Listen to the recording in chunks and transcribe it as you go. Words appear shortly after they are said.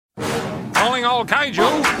Calling All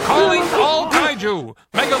Kaiju, Calling All Kaiju.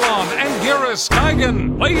 Megalon and Gearus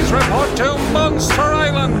Kaigan, please report to Monster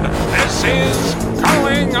Island. This is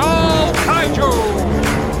Calling All Kaiju.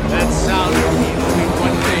 That sounds only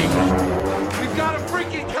one thing. We've got a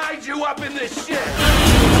freaking kaiju up in this shit.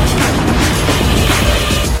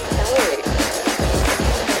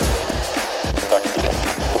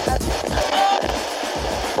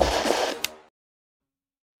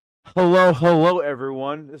 Hello,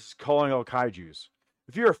 everyone. This is Calling All Kaijus.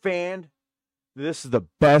 If you're a fan, this is the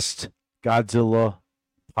best Godzilla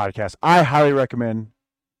podcast I highly recommend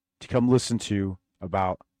to come listen to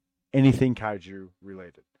about anything kaiju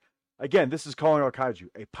related. Again, this is Calling All Kaiju,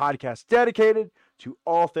 a podcast dedicated to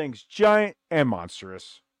all things giant and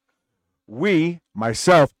monstrous. We,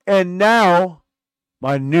 myself, and now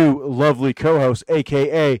my new lovely co-host,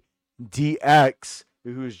 aka DX,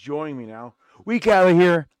 who is joining me now. We gather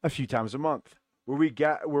here a few times a month where we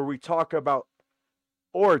talk about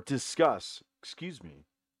or discuss,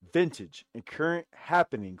 vintage and current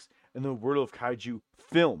happenings in the world of kaiju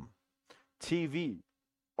film, TV,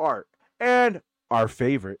 art, and our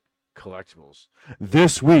favorite collectibles.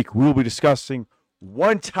 This week we'll be discussing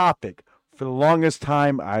one topic for the longest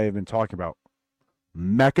time I have been talking about: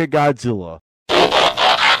 MechaGodzilla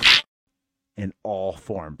in all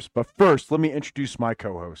forms. But first, let me introduce my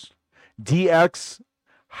co-host. DX,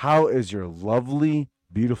 how is your lovely,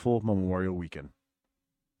 beautiful Memorial weekend?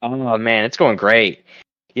 Oh, man, it's going great.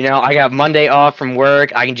 You know, I got Monday off from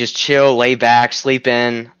work. I can just chill, lay back, sleep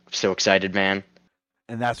in. I'm so excited, man.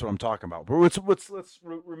 And that's what I'm talking about. But let's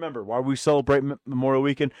remember why we celebrate Memorial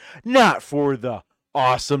Weekend. Not for the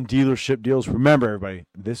awesome dealership deals. Remember, everybody,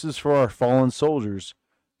 this is for our fallen soldiers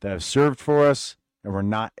that have served for us and were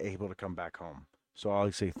not able to come back home. So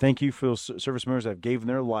I'll say thank you for those service members that have given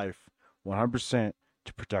their life 100%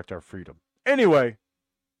 to protect our freedom. Anyway,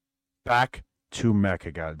 back to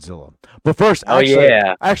MechaGodzilla. But first,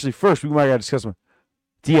 first we might gotta discuss one.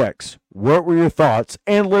 DX, what were your thoughts,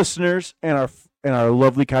 and listeners and our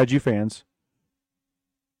lovely kaiju fans,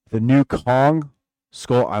 the new Kong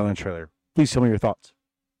Skull Island trailer? Please tell me your thoughts.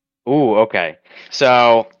 Ooh, okay.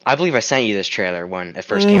 So I believe I sent you this trailer when it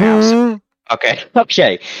first came out.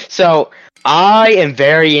 Okay. So I am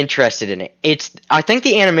very interested in it. I think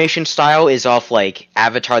the animation style is off like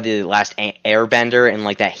Avatar: The Last Airbender and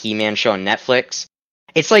like that He-Man show on Netflix.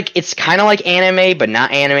 It's kind of like anime, but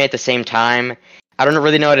not anime at the same time. I don't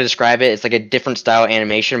really know how to describe it. It's like a different style of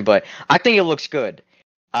animation, but I think it looks good.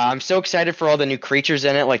 I'm so excited for all the new creatures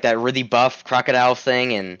in it, like that really buff crocodile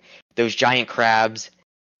thing and those giant crabs.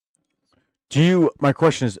 My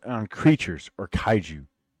question is on creatures or kaiju.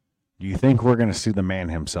 Do you think we're going to see the man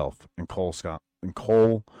himself in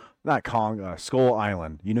Skull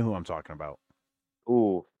Island? You know who I'm talking about.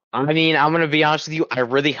 Ooh. I mean, I'm going to be honest with you. I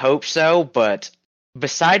really hope so, but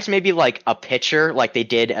besides maybe like a picture like they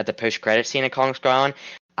did at the post-credit scene at Calling Skull Island,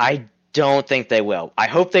 I don't think they will. I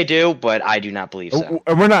hope they do, but I do not believe so.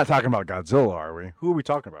 And we're not talking about Godzilla, are we? Who are we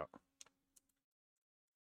talking about?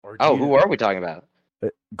 Who are we talking about?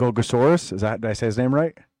 Gorgosaurus? Did I say his name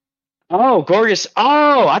right? Oh, Gorgeous.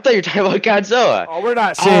 Oh, I thought you were talking about Godzilla. Oh, we're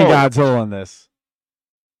not seeing Godzilla in this.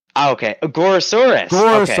 Oh, okay. Gorosaurus.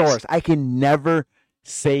 Gorosaurus. Okay. I can never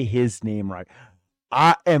say his name right.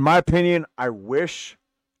 In my opinion, I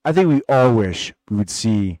think we all wish we would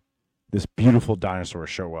see this beautiful dinosaur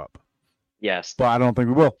show up. Yes. But I don't think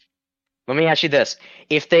we will. Let me ask you this.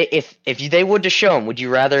 If they would to show him, would you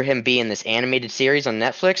rather him be in this animated series on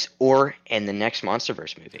Netflix or in the next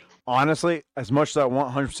MonsterVerse movie? Honestly, as much as I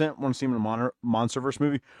 100% want to see him in a MonsterVerse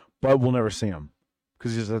movie, but we'll never see him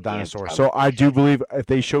because he's a dinosaur. So I do believe if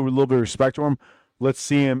they show a little bit of respect to him, let's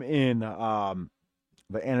see him in the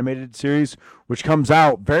animated series, which comes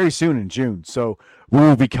out very soon in June. So we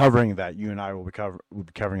will be covering that. You and I will be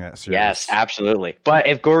covering that series. Yes, absolutely. But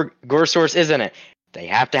if Gorosaurus is in it, they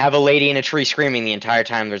have to have a lady in a tree screaming the entire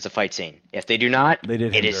time there's a fight scene. If they do not, they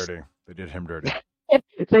did him dirty.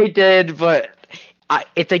 They did, but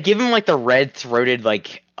if they give him like the red-throated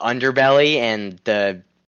like underbelly and the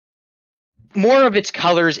more of its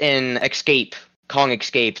colors in Kong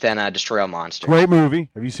Escape than Destroy All Monsters. Great movie.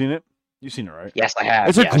 Have you seen it? You've seen it, right? Yes, I have.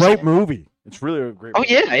 It's a great movie. It's really a great movie.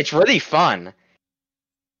 Oh yeah, it's really fun.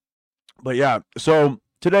 But yeah, so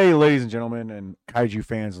today, ladies and gentlemen, and kaiju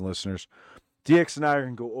fans and listeners, DX and I are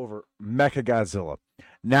going to go over MechaGodzilla.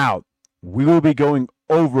 Now, we will be going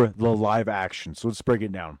over the live action, so let's break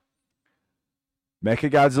it down.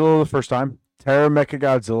 MechaGodzilla the first time, Terra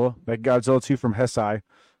MechaGodzilla, MechaGodzilla 2 from Heisei,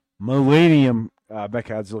 Millennium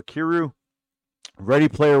MechaGodzilla Kiryu, Ready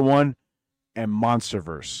Player One, and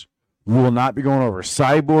MonsterVerse. We will not be going over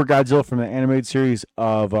Cyborg Godzilla from the animated series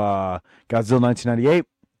of Godzilla 1998,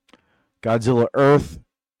 Godzilla Earth,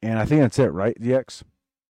 and I think that's it, right, DX?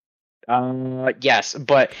 Yes,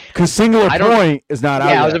 but because Singular Point is not out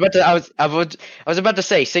yet. I was about to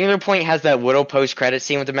say Singular Point has that little post-credit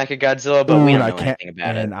scene with the Mechagodzilla, but we don't know anything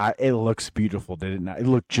about it. It looks beautiful, did it not? It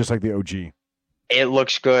looked just like the OG. It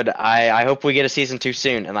looks good. I hope we get a season 2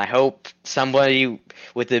 soon, and I hope somebody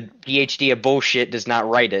with a PhD of bullshit does not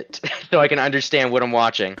write it, so I can understand what I'm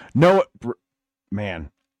watching. No,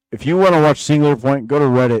 man, if you want to watch Singular Point, go to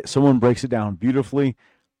Reddit. Someone breaks it down beautifully,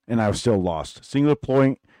 and I was still lost. Singular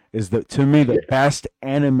Point is to me the best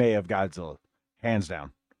anime of Godzilla, hands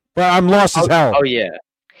down. But I'm lost as hell.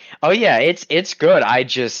 Oh yeah, it's good.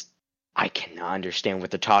 I cannot understand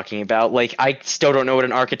what they're talking about. Like, I still don't know what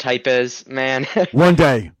an archetype is, man. One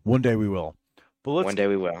day we will. But One day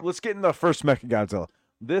we will. Let's get into the first Mechagodzilla.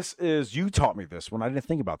 This is, you taught me this when I didn't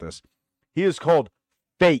think about this. He is called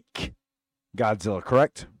Fake Godzilla,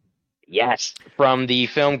 correct? Yes, from the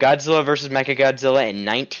film Godzilla vs. Mechagodzilla in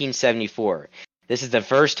 1974. This is the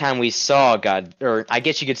first time we saw I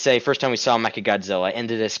guess you could say first time we saw Mechagodzilla in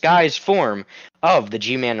the disguised form of the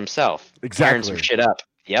G-Man himself. Exactly. Tearing some shit up.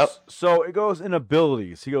 Yep. So it goes in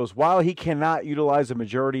abilities. He goes, while he cannot utilize the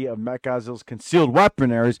majority of Mechagodzilla's concealed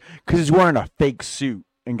weapon areas because he's wearing a fake suit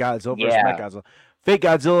in Godzilla vs. Mechagodzilla. Fake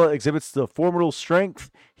Godzilla exhibits the formidable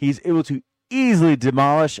strength. He's able to easily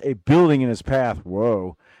demolish a building in his path.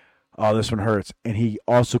 Whoa. Oh, this one hurts. And he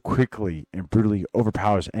also quickly and brutally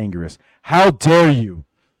overpowers Anguirus. How dare you?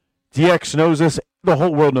 DX knows this. The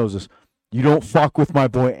whole world knows this. You don't fuck with my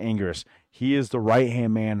boy Anguirus. He is the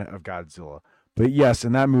right-hand man of Godzilla. But yes,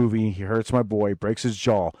 in that movie, he hurts my boy, breaks his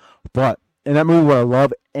jaw. But in that movie, what I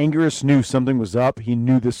love, Anguirus knew something was up. He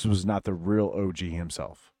knew this was not the real OG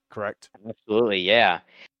himself. Correct? Absolutely, yeah.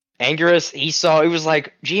 Anguirus, he was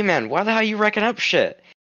like, G-Man, why the hell are you wrecking up shit?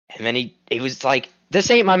 And then he was like, this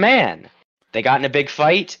ain't my man. They got in a big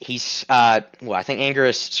fight. I think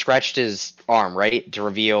Anguirus scratched his arm, right? To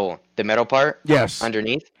reveal the metal part? Yes.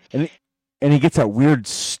 Underneath. And he gets that weird,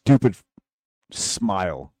 stupid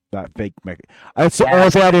smile. That fake Mecha. That's the only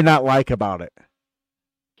thing I did not like about it.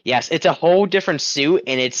 Yes, it's a whole different suit,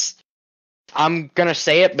 and I'm going to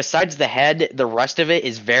say it, besides the head, the rest of it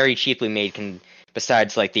is very cheaply made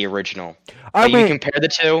besides, like, the original. You compare the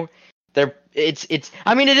two, it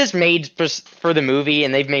is made for the movie,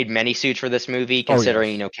 and they've made many suits for this movie,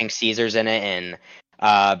 considering, King Caesar's in it,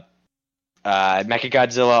 and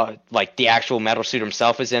Mechagodzilla, like, the actual metal suit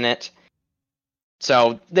himself is in it.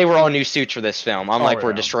 So they were all new suits for this film, unlike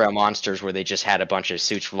where Destroy All Monsters, where they just had a bunch of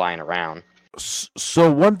suits flying around.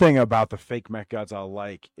 So one thing about the fake Mechagodzilla I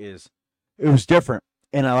like is it was different,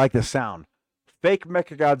 and I like the sound. Fake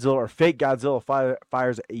Mechagodzilla or fake Godzilla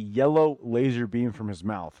fires a yellow laser beam from his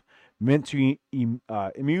mouth, meant to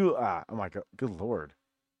emulate. Oh my god, good lord!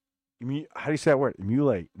 How do you say that word?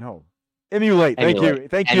 Emulate? No, emulate. Thank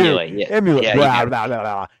you. Yeah. Emulate. Yeah, blah, blah,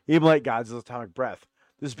 blah. Emulate Godzilla's atomic breath.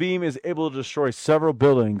 This beam is able to destroy several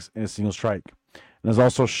buildings in a single strike, and is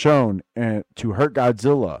also shown to hurt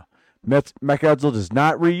Godzilla. Mechagodzilla does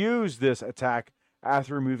not reuse this attack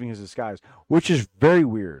after removing his disguise, which is very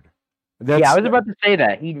weird. I was about to say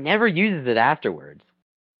that. He never uses it afterwards.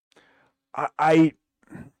 So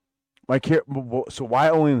why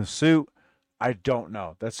only in the suit? I don't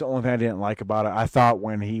know. That's the only thing I didn't like about it. I thought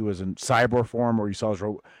when he was in cyborg form or you saw his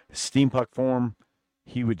steampunk form,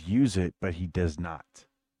 he would use it, but he does not.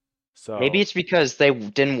 So maybe it's because they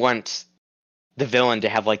didn't want the villain to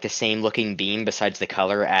have like the same looking beam besides the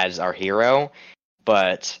color as our hero.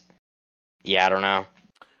 But yeah, I don't know.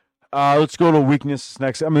 Let's go to weaknesses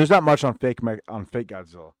next. I mean, there's not much on fake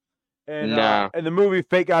Godzilla. And in the movie,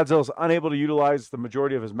 fake Godzilla is unable to utilize the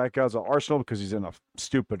majority of his Mechagodzilla arsenal because he's in a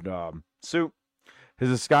stupid suit. His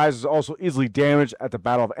disguise is also easily damaged at the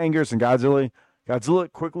Battle of Anguirus and Godzilla.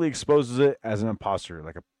 Godzilla quickly exposes it as an imposter,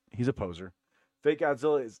 he's a poser. Fake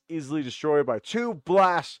Godzilla is easily destroyed by 2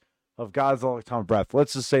 blasts of Godzilla atomic breath.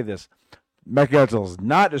 Let's just say this. Mechagodzilla is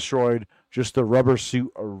not destroyed, just the rubber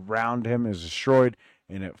suit around him is destroyed,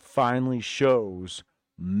 and it finally shows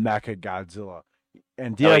Mechagodzilla.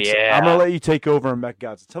 And DX, I'm going to let you take over on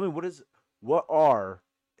Mechagodzilla. Tell me, what are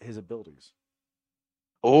his abilities?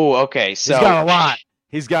 Oh, okay. So he's got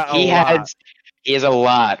a lot. He has a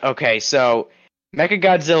lot. Okay, so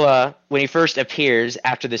Mechagodzilla, when he first appears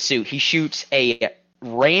after the suit, he shoots a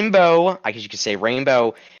rainbow, I guess you could say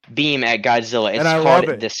rainbow beam at Godzilla. It's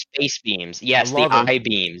called the space beams. Yes, the eye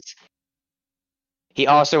beams. He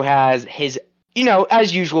also has his,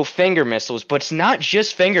 as usual, finger missiles, but it's not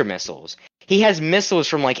just finger missiles. He has missiles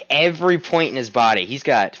from like every point in his body. He's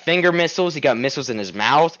got finger missiles, he got missiles in his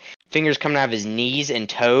mouth, fingers coming out of his knees and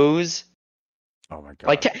toes. Oh my god!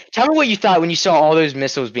 Like, tell me what you thought when you saw all those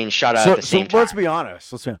missiles being shot out at the same time. Let's be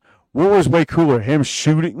honest. What was way cooler, him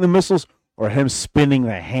shooting the missiles or him spinning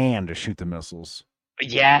the hand to shoot the missiles?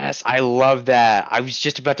 Yes, I love that. I was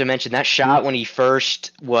just about to mention that shot when he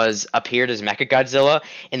first appeared as MechaGodzilla,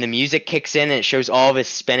 and the music kicks in and it shows all of his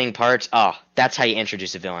spinning parts. Oh, that's how you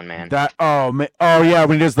introduce a villain, man. Oh yeah,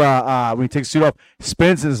 when he does when he takes the suit off,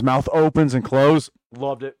 spins and his mouth opens and closes.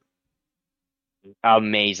 Loved it.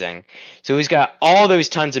 Amazing. So he's got all those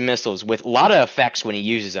tons of missiles with a lot of effects when he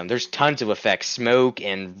uses them. There's tons of effects, smoke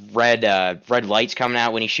and red lights coming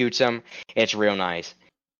out when he shoots them. It's real nice.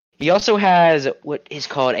 He also has what is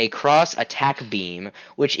called a cross attack beam,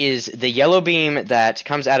 which is the yellow beam that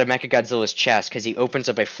comes out of MechaGodzilla's chest because he opens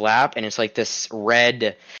up a flap and it's like this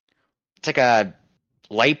red. It's like a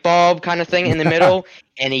light bulb kind of thing in the middle,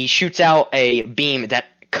 and he shoots out a beam that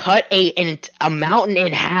cut a mountain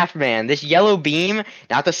in half, man. This yellow beam,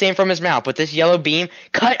 not the same from his mouth, but this yellow beam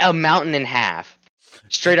cut a mountain in half.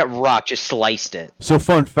 Straight up rock, just sliced it. So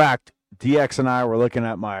fun fact, DX and I were looking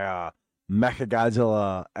at my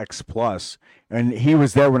MechaGodzilla X Plus, and he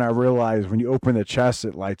was there when I realized when you open the chest,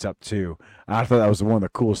 it lights up too. I thought that was one of the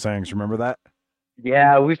coolest things. Remember that?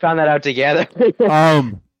 Yeah, we found that out together.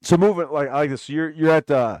 So moving, I like this. So you're at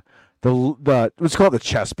the what's called the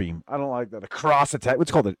chest beam. I don't like that. The cross attack. What's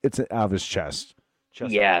called it? It's out of his chest.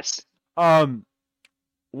 Yes. One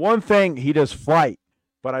thing he does flight,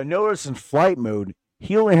 but I noticed in flight mode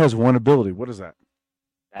he only has one ability. What is that?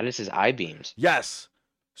 That is his eye beams. Yes.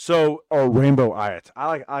 So rainbow eye. I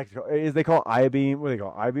like. They call it eye beam. What do they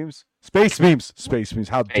call it? Eye beams? Space beams. Space beams.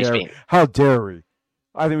 How dare we?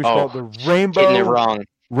 I think we should call it the rainbow. Getting it wrong.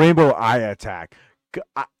 Rainbow eye attack.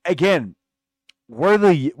 Again. Where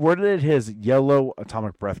did his yellow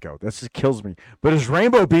atomic breath go? This just kills me. But his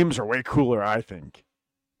rainbow beams are way cooler, I think.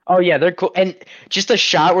 Oh yeah, they're cool. And just a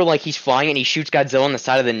shot where he's flying and he shoots Godzilla in the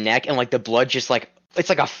side of the neck, and the blood just it's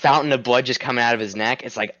like a fountain of blood just coming out of his neck.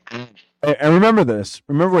 It's like. And remember this.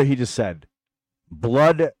 Remember what he just said.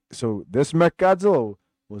 Blood. So this MechaGodzilla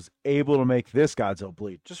was able to make this Godzilla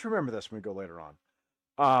bleed. Just remember this when we go later on.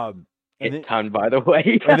 Ton, by the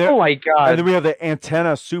way. Oh my god. And then we have the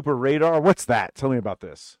antenna super radar. What's that? Tell me about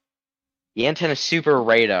this. The antenna super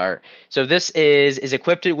radar. So this is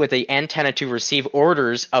equipped with the antenna to receive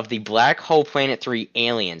orders of the Black Hole Planet 3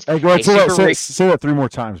 aliens. Hey, go ahead, say that 3 more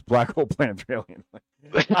times. Black Hole Planet 3 aliens.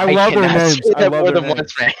 I love their names. I love more than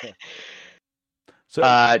once, man. So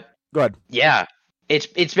go ahead. Yeah.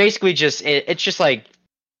 It's basically just it's just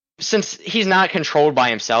since he's not controlled by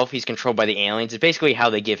himself, he's controlled by the aliens. It's basically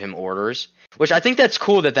how they give him orders, which I think that's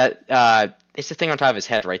cool that it's the thing on top of his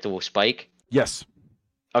head, right? The little spike? Yes.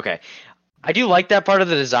 Okay. I do like that part of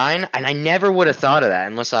the design, and I never would have thought of that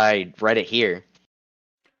unless I read it here.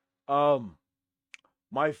 So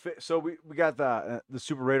we got the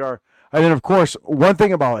super radar. And then, of course, one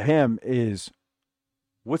thing about him is,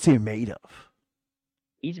 what's he made of?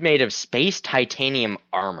 He's made of space titanium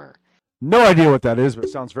armor. No idea what that is, but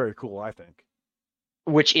it sounds very cool, I think.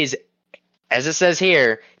 Which is, as it says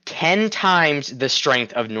here, 10 times the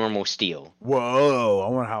strength of normal steel. Whoa, I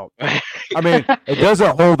wonder how. I mean, it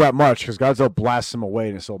doesn't hold that much because Godzilla blasts him away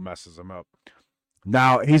and it still messes him up.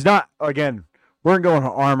 Now, he's not, again, we're going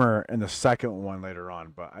to armor in the second one later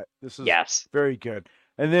on, but this is very good.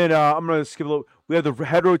 And then I'm going to skip a little. We have the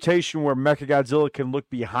head rotation where MechaGodzilla can look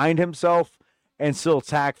behind himself and still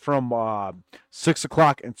attack from 6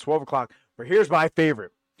 o'clock and 12 o'clock. But here's my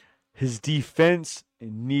favorite. His defense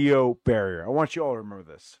and Neo barrier. I want you all to remember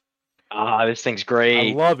this. This thing's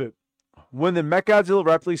great. I love it. When the MechaGodzilla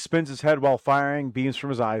rapidly spins his head while firing beams from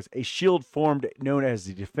his eyes, a shield formed known as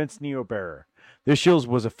the defense Neo barrier. This shield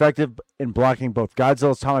was effective in blocking both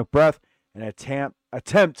Godzilla's atomic breath and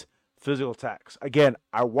attempt physical attacks. Again,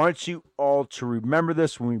 I want you all to remember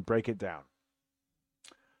this when we break it down.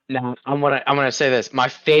 Now, I'm gonna say this. My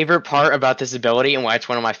favorite part about this ability, and why it's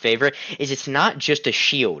one of my favorite, is it's not just a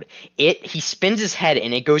shield. He spins his head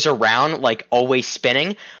and it goes around always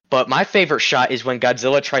spinning. But my favorite shot is when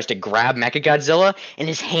Godzilla tries to grab MechaGodzilla and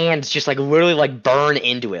his hands just literally burn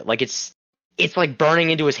into it. It's burning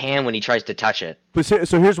into his hand when he tries to touch it. But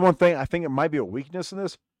so here's one thing. I think it might be a weakness in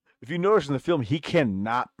this. If you notice in the film, he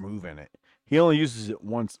cannot move in it. He only uses it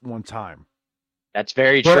one time. That's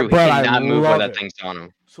very true. But he cannot move while that thing's on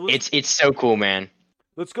him. So it's so cool, man.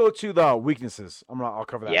 Let's go to the weaknesses. I'll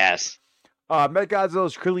cover that. Yes. MechaGodzilla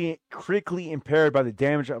is critically impaired by the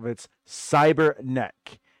damage of its cyber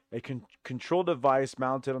neck, a control device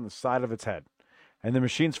mounted on the side of its head. And the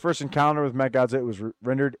machine's first encounter with MechaGodzilla was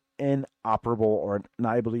rendered inoperable or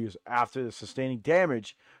not able to use after the sustaining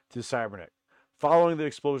damage to the cybernetic. following the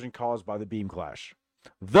explosion caused by the beam clash.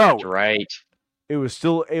 Though That's right. it was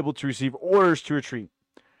still able to receive orders to retreat.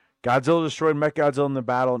 Godzilla destroyed MechaGodzilla in the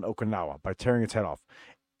battle in Okinawa by tearing its head off.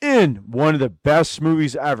 In one of the best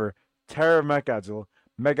movies ever, Terror of MechaGodzilla,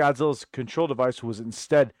 MechaGodzilla's control device was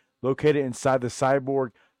instead located inside the cyborg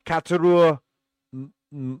Katsura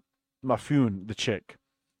Mifune, the chick.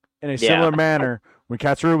 In a similar manner, when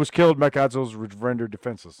Katsura was killed, MechaGodzilla was rendered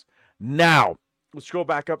defenseless. Now, let's go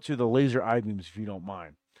back up to the laser eye beams, if you don't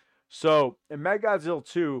mind. So, in MechaGodzilla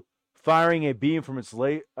 2, firing a beam from its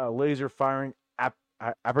laser firing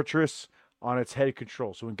aperture on its head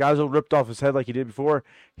control. So when Godzilla ripped off his head like he did before,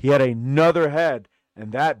 he had another head,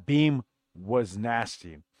 and that beam was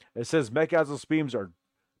nasty. It says MechaGodzilla's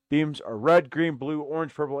beams are red, green, blue,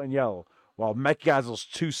 orange, purple, and yellow, while MechaGodzilla's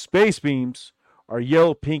 2 space beams are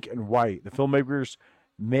yellow, pink, and white. The filmmakers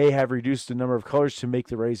may have reduced the number of colors to make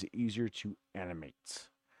the rays easier to animate.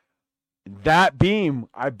 That beam,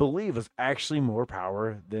 I believe, is actually more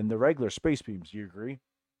power than the regular space beams. Do you agree?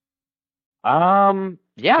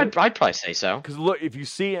 Yeah, I'd probably say so. Because look, if you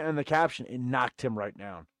see it in the caption, it knocked him right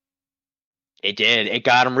down. It did. It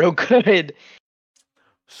got him real good.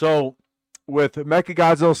 So, with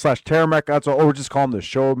MechaGodzilla / Terror MechaGodzilla, or we'll just call him the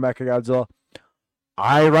Show MechaGodzilla,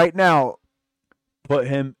 I right now put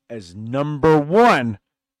him as number 1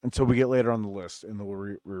 until we get later on the list, and then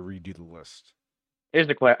we'll redo the list. Here's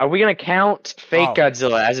the question: are we gonna count Fake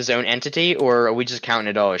Godzilla as his own entity, or are we just counting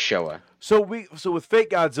it all as Showa? So with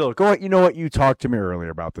Fake Godzilla, go ahead. You know what? You talked to me earlier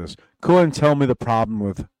about this. Go ahead and tell me the problem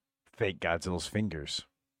with Fake Godzilla's fingers.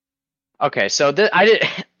 Okay, so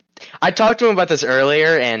I talked to him about this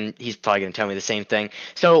earlier, and he's probably gonna tell me the same thing.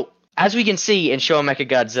 So as we can see in Showa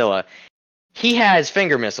MechaGodzilla, he has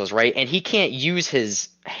finger missiles, right? And he can't use his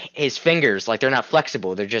fingers, like they're not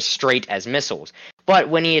flexible; they're just straight as missiles. But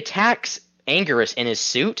when he attacks Anguirus in his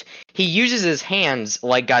suit, he uses his hands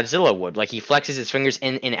like Godzilla would. Like he flexes his fingers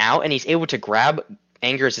in and out, and he's able to grab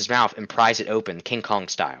Anguirus' mouth and prise it open, King Kong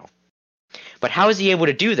style. But how is he able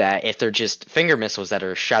to do that if they're just finger missiles that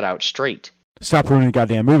are shot out straight? Stop ruining the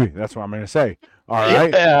goddamn movie. That's what I'm going to say. All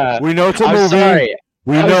right? We know it's a I'm movie. Sorry.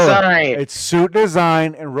 We I'm know sorry. It's suit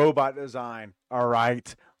design and robot design. All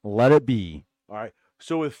right? Let it be. All right?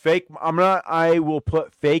 So with I will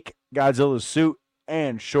put Fake Godzilla's suit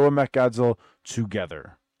and Showa MechaGodzilla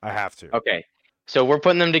together. I have to. Okay, so we're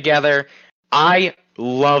putting them together. I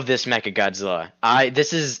love this MechaGodzilla.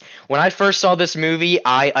 When I first saw this movie,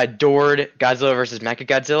 I adored Godzilla vs.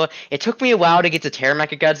 MechaGodzilla. It took me a while to get to Terror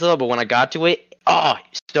MechaGodzilla, but when I got to it,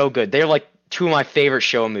 so good. They're like 2 of my favorite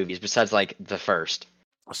Showa movies, besides like the first.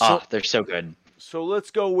 They're so good. So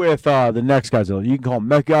let's go with the next Godzilla. You can call him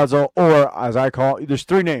MechaGodzilla, or as I call it, there's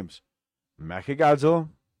 3 names: MechaGodzilla,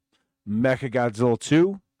 MechaGodzilla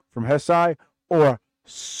 2 from Heisei, or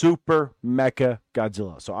Super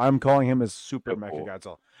MechaGodzilla. So I'm calling him as Super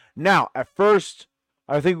MechaGodzilla. Now, at first,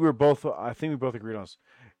 I think we both agreed on this.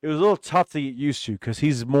 It was a little tough to get used to because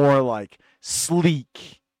he's more like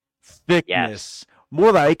sleek, thickness,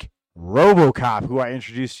 more like RoboCop, who I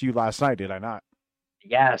introduced to you last night. Did I not?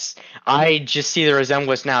 Yes, I just see the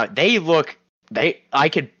resemblance now. I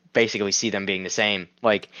could basically see them being the same.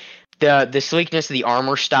 Like the sleekness of the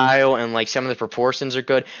armor style and like some of the proportions are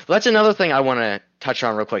good. Well, that's another thing I want to touch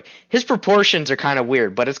on real quick. His proportions are kind of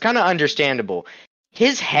weird, but it's kind of understandable.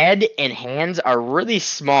 His head and hands are really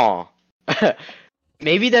small.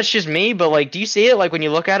 Maybe that's just me, but like, do you see it like when you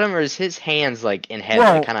look at him, or is his hands like and head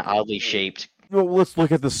like kind of oddly shaped? Well, let's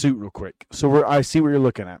look at the suit real quick. So I see what you're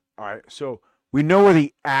looking at. All right, so we know where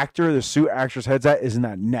the suit actor's head's at is in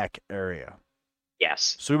that neck area.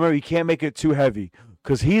 Yes. So remember, you can't make it too heavy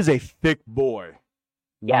because he's a thick boy.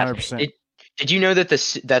 100%. Yes. Did you know that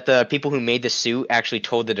the people who made the suit actually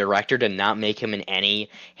told the director to not make him in any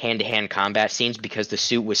hand-to-hand combat scenes because the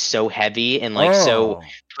suit was so heavy and like so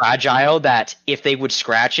fragile that if they would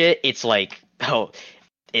scratch it, it's like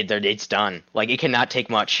it's done. Like it cannot take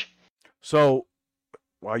much. So,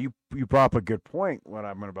 well, you brought up a good point. What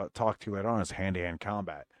I'm about to talk to you later on is hand-to-hand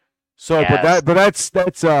combat. So, yes. but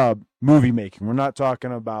that's movie making. We're not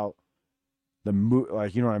talking about the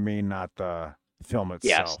like, you know what I mean, not the film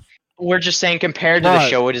itself. Yes. We're just saying compared to the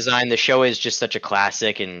Showa design, the Showa is just such a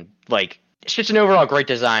classic and like it's just an overall great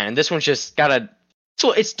design. And this one's just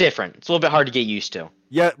it's different. It's a little bit hard to get used to.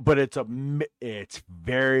 Yeah, but it's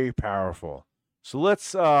very powerful. So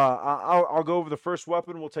let's I'll go over the first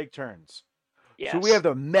weapon. We'll take turns. Yes. So we have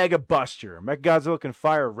the Mega Buster. MechaGodzilla can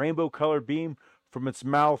fire a rainbow-colored beam from its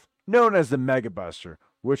mouth, known as the Mega Buster,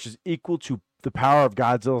 which is equal to the power of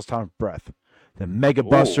Godzilla's time of breath. The Mega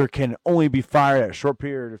Buster can only be fired at a short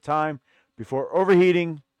period of time before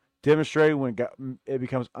overheating demonstrated when it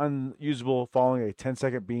becomes unusable following a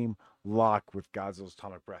 10-second beam lock with Godzilla's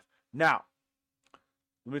atomic breath. Now,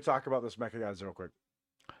 let me talk about this MechaGodzilla real quick.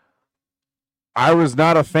 I was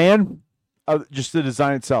not a fan of just the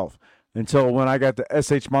design itself until when I got the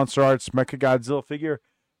SH Monster Arts MechaGodzilla figure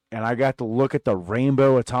and I got to look at the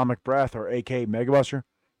Rainbow Atomic Breath, or aka Mega Buster.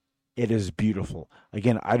 It is beautiful.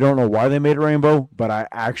 Again, I don't know why they made it rainbow, but I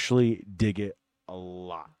actually dig it a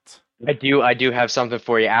lot. I do have something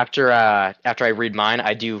for you. After I read mine,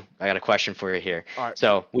 I got a question for you here. All right,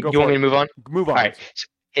 so you want me to move on? Move on. All right. So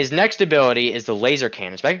his next ability is the laser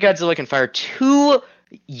cannons. MechaGodzilla can fire 2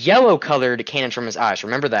 yellow-colored cannons from his eyes.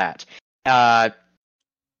 Remember that.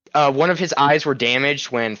 One of his eyes were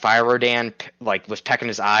damaged when Fire Rodan was pecking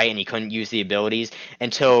his eye and he couldn't use the abilities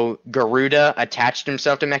until Garuda attached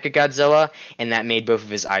himself to MechaGodzilla, and that made both of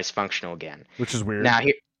his eyes functional again. Which is weird.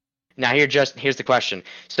 Here's the question.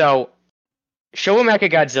 So, Showa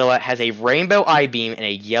MechaGodzilla has a rainbow eye beam and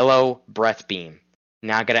a yellow breath beam.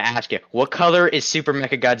 Now I gotta ask you, what color is Super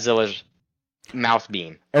MechaGodzilla's mouth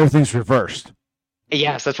beam? Everything's reversed.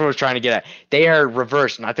 Yes, that's what I was trying to get at. They are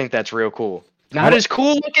reversed, and I think that's real cool. Not as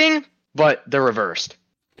cool looking, but they're reversed.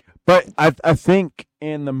 But I think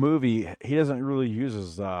in the movie he doesn't really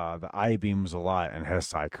use the eye beams a lot in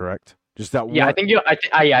Hesai, correct? Just that one. Yeah,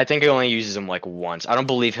 I think he only uses them once. I don't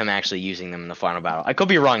believe him actually using them in the final battle. I could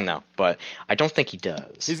be wrong though, but I don't think he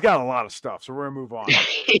does. He's got a lot of stuff, so we're gonna move on.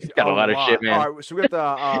 He's got a lot of shit, man. All right, so we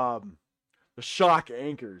got the shock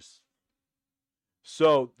anchors.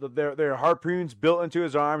 So they're harpoons built into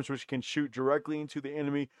his arms, which can shoot directly into the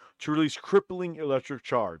enemy to release crippling electric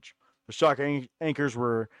charge. The shock anchors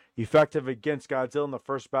were effective against Godzilla in the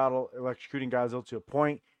first battle, electrocuting Godzilla to a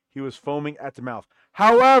point he was foaming at the mouth.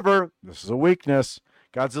 However, this is a weakness.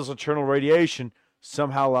 Godzilla's internal radiation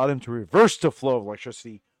somehow allowed him to reverse the flow of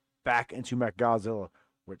electricity back into MechaGodzilla,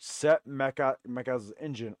 which set Mecha's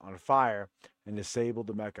engine on fire and disabled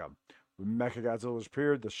the Mecha. When MechaGodzilla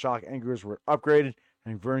appeared, the shock anchors were upgraded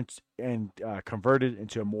and converted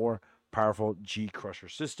into a more powerful G-Crusher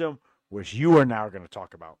system, which you are now going to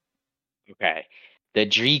talk about. Okay. The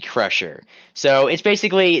G-Crusher. So it's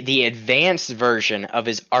basically the advanced version of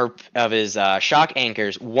his shock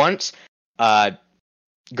anchors once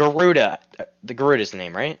Garuda. The Garuda's the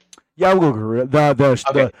name, right? Yeah, we'll go Garuda.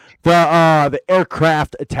 The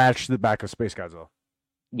aircraft attached to the back of Space Godzilla.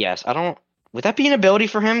 Yes, would that be an ability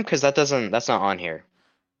for him? Because that's not on here.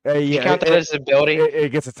 Yeah, you count that as an ability?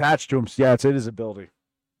 It gets attached to him. So yeah, it is ability.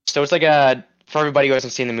 So it's for everybody who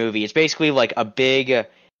hasn't seen the movie, it's basically like a big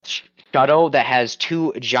shuttle that has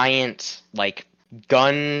 2 giant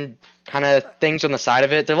gun kind of things on the side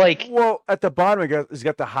of it. They're well, at the bottom it's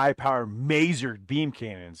got the high power maser beam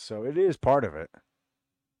cannons, so it is part of it.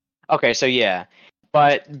 Okay, so yeah,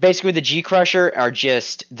 but basically the G-Crusher are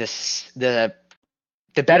just the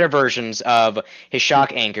better versions of his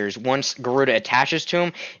shock anchors. Once Garuda attaches to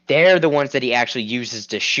him, they're the ones that he actually uses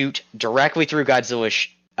to shoot directly through Godzilla's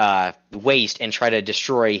waist and try to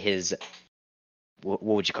destroy his, what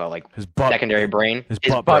would you call it? His butt, secondary brain? His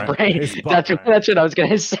butt brain. That's what I was going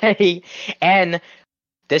to say. And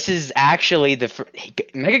this is actually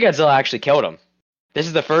MechaGodzilla actually killed him. This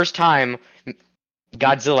is the first time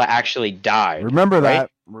Godzilla actually died. Remember that. Right?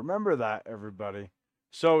 Remember that, everybody.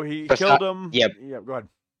 So he killed him. Yep. Yeah, go ahead.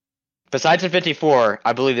 Besides in 54,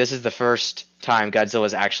 I believe this is the first time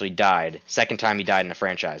Godzilla's actually died. Second time he died in the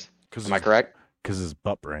franchise. Am I correct? Because his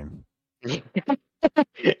butt brain.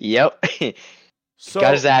 Yep. So,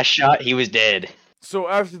 got his ass shot. He was dead. So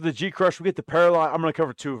after the G-Crush, we get the paralyzed. I'm going to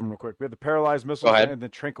cover 2 of them real quick. We have the paralyzed missiles and the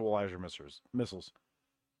tranquilizer missiles.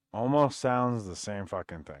 Almost sounds the same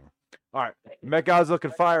fucking thing. All right. MechaGodzilla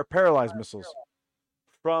can fire paralyzed missiles.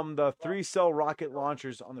 From the 3-cell rocket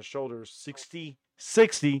launchers on the shoulders, 60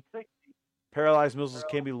 paralyzed missiles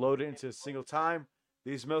can be loaded into a single time.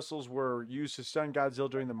 These missiles were used to stun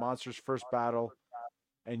Godzilla during the monster's first battle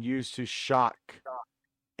and used to shock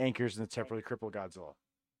anchors in the temporarily crippled Godzilla.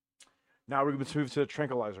 Now we're going to move to the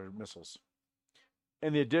tranquilizer missiles.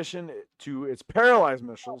 In addition to its paralyzed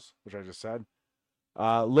missiles, which I just said,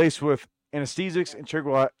 laced with anesthesics and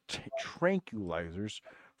tranquilizers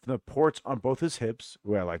from the ports on both his hips.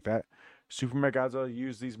 Ooh, I like that. Super MechaGodzilla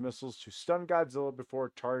used these missiles to stun Godzilla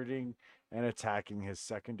before targeting and attacking his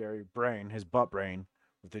secondary brain, his butt brain,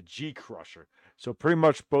 with the G-Crusher. So pretty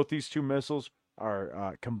much both these 2 missiles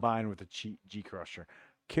are combined with the G-Crusher.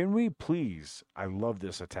 Can we please, I love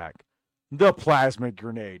this attack, the plasma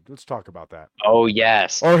grenade. Let's talk about that. Oh,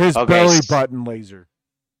 yes. Or his belly button laser.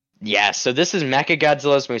 Yeah, so this is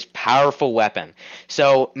MechaGodzilla's most powerful weapon.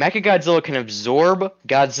 So MechaGodzilla can absorb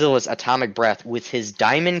Godzilla's atomic breath with his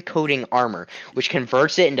diamond coating armor, which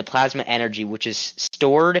converts it into plasma energy, which is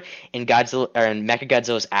stored in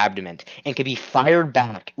MechaGodzilla's abdomen and can be fired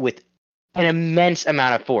back with an immense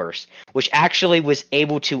amount of force, which actually was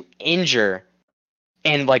able to injure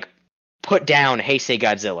and put down Heisei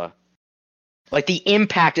Godzilla. Like, the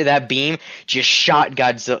impact of that beam just shot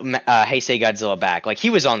Heisei Godzilla back. Like, he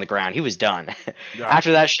was on the ground. He was done. Yeah.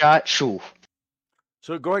 After that shot, shoo.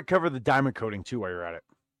 So go ahead and cover the diamond coating, too, while you're at it.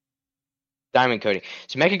 Diamond coating.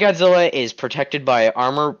 So MechaGodzilla is protected by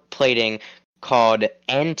armor plating called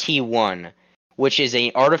NT1, which is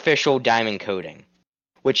an artificial diamond coating,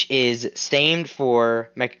 which is named for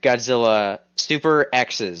MechaGodzilla Super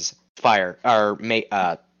X's fire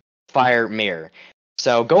mirror.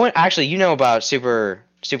 So actually, you know about Super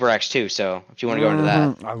X too. So if you want to go into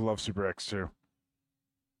that, I love Super X too.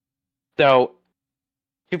 So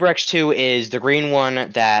Super X2 is the green one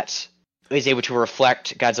that is able to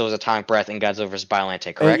reflect Godzilla's atomic breath in Godzilla vs.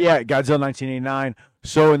 Biollante, correct? Yeah, Godzilla 1989.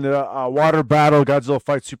 So in the water battle, Godzilla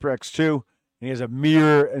fights Super X2, and he has a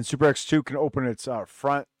mirror, and Super X2 can open its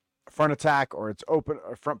front attack or its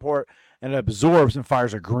front port, and it absorbs and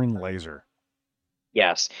fires a green laser.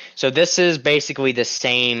 Yes. So this is basically the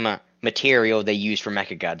same material they use for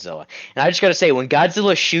MechaGodzilla. And I just got to say, when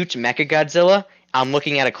Godzilla shoots MechaGodzilla, I'm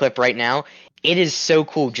looking at a clip right now, it is so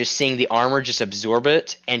cool just seeing the armor just absorb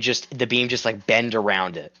it and just the beam just bend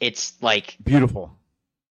around it. It's beautiful.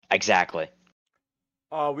 Exactly.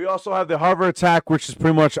 We also have the hover attack, which is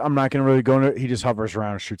pretty much, I'm not going to really go into it. He just hovers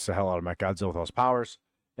around and shoots the hell out of MechaGodzilla with all his powers.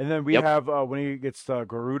 And then we have, when he gets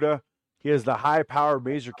Garuda, he has the high-powered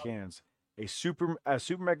laser cannons. A Super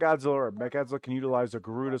MechaGodzilla or MechaGodzilla can utilize the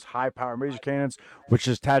Garuda's high-power laser cannons, which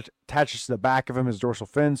is attaches to the back of him, his dorsal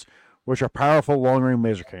fins, which are powerful long-range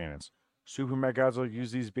laser cannons. Super MechaGodzilla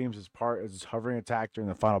uses these beams as part of his hovering attack during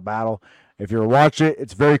the final battle. If you're watching it,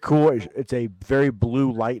 it's very cool. It's a very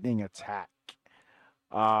blue lightning attack.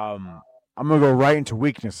 I'm going to go right into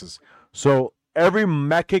weaknesses. So every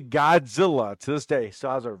MechaGodzilla to this day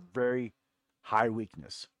still has a very high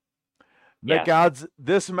weakness. Yes.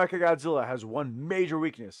 This MechaGodzilla has one major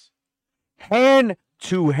weakness: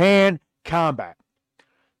 hand-to-hand combat.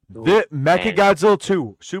 The MechaGodzilla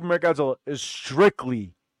 2, Super MechaGodzilla, is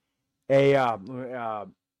strictly a let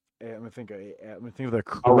me think of the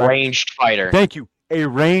correct, a ranged fighter. Thank you, a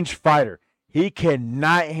ranged fighter. He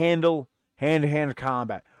cannot handle hand-to-hand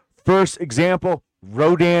combat. First example: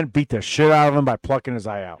 Rodan beat the shit out of him by plucking his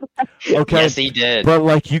eye out. Okay, yes, he did. But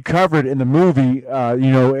like you covered in the movie,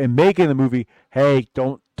 in making the movie, hey,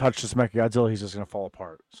 don't touch this MechaGodzilla. He's just gonna fall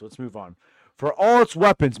apart. So let's move on. For all its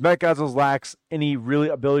weapons, MechaGodzilla lacks any really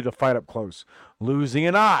ability to fight up close, losing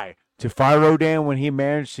an eye to Fire Rodan when he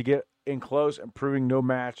managed to get in close and proving no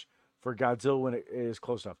match for Godzilla when it is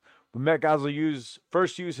close enough. When MechaGodzilla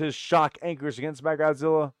first used his shock anchors against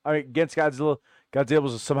Godzilla, God's able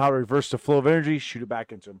to somehow reverse the flow of energy, shoot it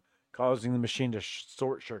back into him, causing the machine to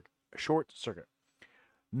short circuit.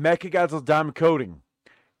 MechaGodzilla's diamond coating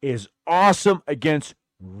is awesome against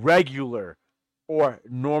regular or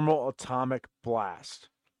normal atomic blast.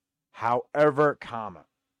 However,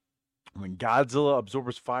 when Godzilla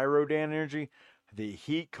absorbs Fire Rodan energy, the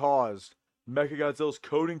heat caused MechaGodzilla's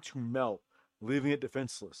coating to melt, leaving it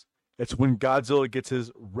defenseless. It's when Godzilla gets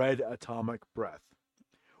his red atomic breath,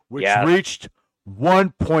 which reached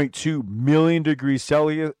 1.2 million degrees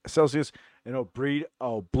Celsius and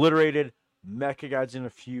obliterated MechaGodzilla in a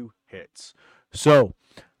few hits. So,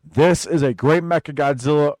 this is a great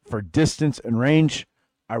MechaGodzilla for distance and range.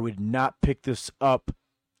 I would not pick this up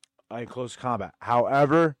in close combat.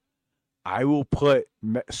 However, I will put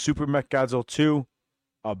Super MechaGodzilla 2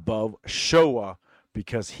 above Showa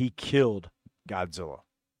because he killed Godzilla.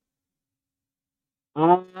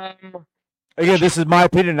 Again, this is my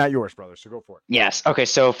opinion, not yours, brother, so go for it. Yes. Okay,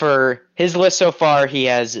 so for his list so far, he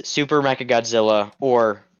has Super MechaGodzilla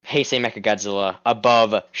or Heisei MechaGodzilla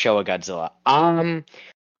above Showa Godzilla.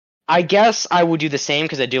 I guess I would do the same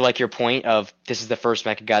because I do like your point of this is the first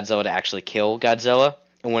MechaGodzilla to actually kill Godzilla,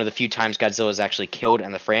 and one of the few times Godzilla is actually killed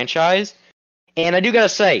in the franchise. And I do gotta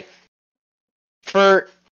say, for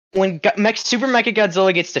when Super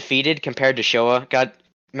MechaGodzilla gets defeated compared to Showa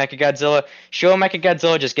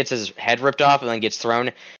MechaGodzilla just gets his head ripped off and then gets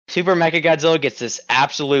thrown. Super MechaGodzilla gets this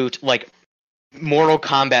absolute, Mortal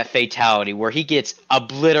Kombat fatality where he gets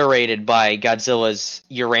obliterated by Godzilla's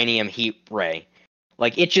uranium heat ray.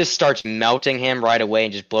 It just starts melting him right away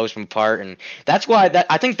and just blows him apart. And that's why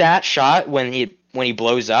I think that shot when he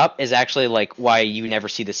blows up is actually, why you never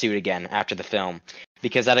see the suit again after the film.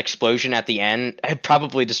 because that explosion at the end had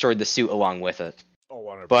probably destroyed the suit along with it. Oh,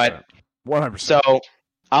 100%. But 100%. so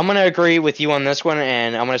I'm gonna agree with you on this one,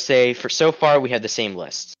 and I'm gonna say for so far we have the same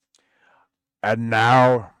list. And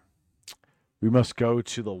now we must go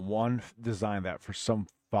to the one design that for some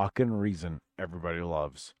fucking reason everybody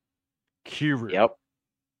loves. Kiryu. Yep.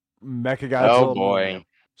 MechaGodzilla. Oh boy. Mania.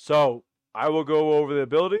 So I will go over the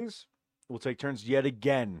abilities. We'll take turns yet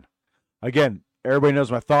again. Again, everybody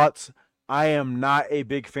knows my thoughts. I am not a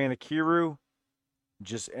big fan of Kiryu.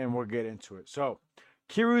 And we'll get into it. So,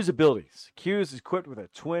 Kiryu's abilities. Kiryu is equipped with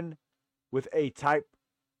a Type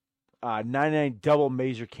 99 double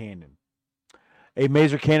maser cannon. A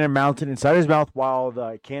maser cannon mounted inside his mouth while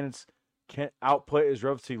the cannon's output is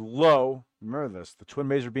relatively low. Remember this. The twin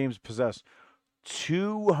maser beams possess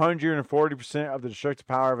 240% of the destructive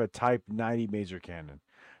power of a Type 90 maser cannon.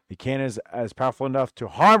 The cannon is powerful enough to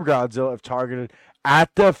harm Godzilla if targeted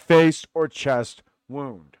at the face or chest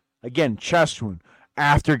wound. Again, chest wound.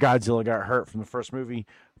 After Godzilla got hurt from the first movie,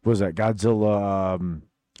 was that Godzilla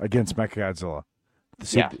against MechaGodzilla?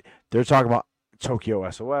 Yeah. They're talking about Tokyo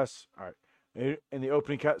SOS. All right. In the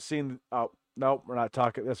opening cutscene, no, we're not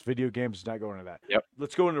talking. That's video games. Not going into that. Yep.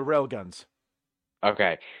 Let's go into railguns.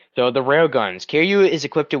 Okay, so the railguns. Kiryu is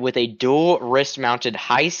equipped with a dual wrist-mounted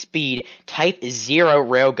high-speed Type 0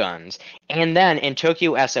 railguns, and then in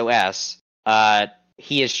Tokyo SOS,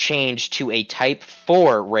 he is changed to a Type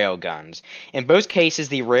 4 railguns. In both cases,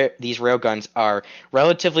 these railguns are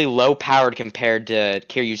relatively low-powered compared to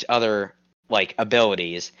Kiryu's other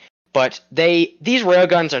abilities. But these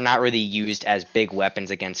railguns are not really used as big weapons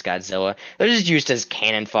against Godzilla. They're just used as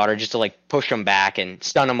cannon fodder, just to push him back and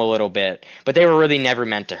stun him a little bit. But they were really never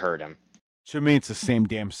meant to hurt him. So I mean, it's the same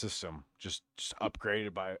damn system, just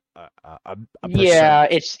upgraded by a yeah,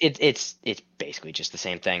 it's basically just the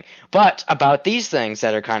same thing. But about these things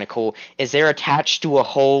that are kind of cool is they're attached to a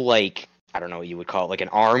whole I don't know what you would call it, an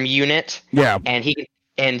arm unit. Yeah, and he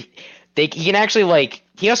can actually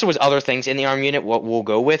he also has other things in the arm unit what we'll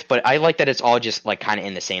go with, but I like that it's all just kind of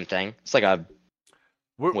in the same thing. It's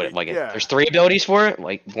there's 3 abilities for it,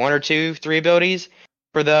 1 or 2, 3 abilities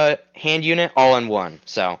for the hand unit all in one.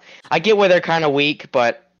 So I get why they're kind of weak,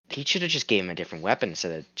 but he should have just gave him a different weapon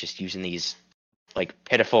instead of just using these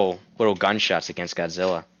pitiful little gunshots against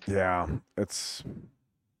Godzilla. Yeah,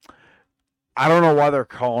 I don't know why they're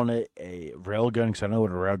calling it a railgun, because I know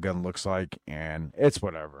what a railgun looks like, and it's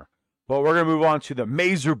whatever. But we're going to move on to the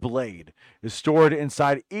Maser Blade. It's stored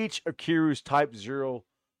inside each of Kiryu's Type 0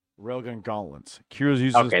 railgun gauntlets. Kiryu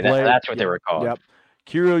uses this blade. That's what they were called. Yep.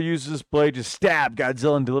 Kiryu uses this blade to stab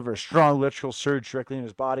Godzilla and deliver a strong electrical surge directly in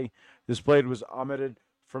his body. This blade was omitted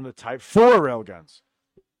from the Type 4 railguns.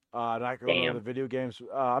 Not going over the video games.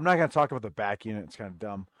 I'm not going to talk about the back unit. It's kind of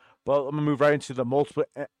dumb. But I'm going to move right into the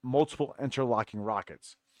multiple interlocking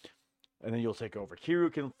rockets. And then you'll take over.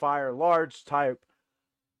 Kiryu can fire large type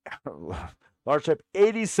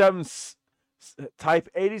 87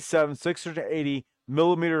 680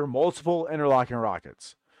 millimeter multiple interlocking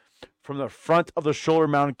rockets from the front of the shoulder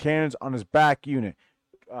mounted cannons on his back unit.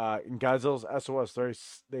 In Godzilla's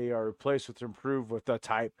SOS, they are replaced improved with the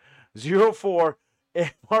Type 04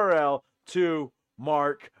 MRL-2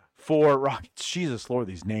 Mark 4 rockets. Jesus Lord,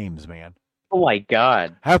 these names, man. Oh my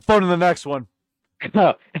God. Have fun in the next one.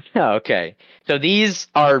 Oh, okay. So these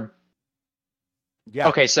are. Yeah.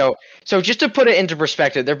 Okay, so just to put it into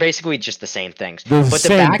perspective, they're basically just the same things. They're the but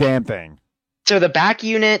same damn thing. So the back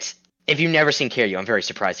unit, if you've never seen Kiryu, I'm very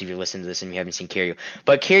surprised if you listen to this and you haven't seen Kiryu.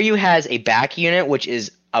 But Kiryu has a back unit, which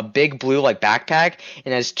is a big blue backpack,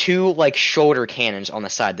 and has 2 shoulder cannons on the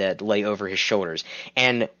side that lay over his shoulders.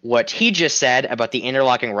 And what he just said about the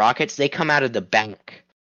interlocking rockets, they come out of the back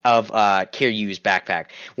of Kiryu's backpack.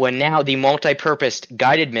 When now the multi-purpose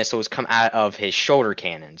guided missiles come out of his shoulder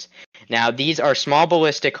cannons. Now these are small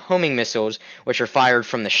ballistic homing missiles, which are fired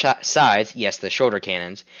from the sides. Yes, the shoulder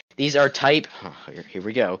cannons. These are type. Here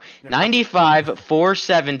we go. 95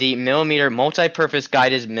 470 millimeter multi-purpose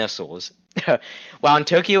guided missiles. While in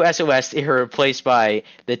Tokyo SOS, they are replaced by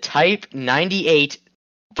the Type 98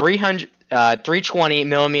 320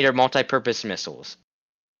 millimeter multi-purpose missiles.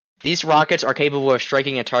 These rockets are capable of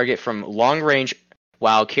striking a target from long range,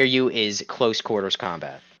 while Kiryu is close quarters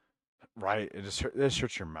combat. Right, it just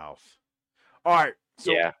hurts your mouth. All right,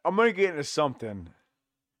 so yeah. I'm going to get into something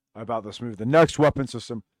about this movie. The next weapon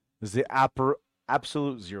system is the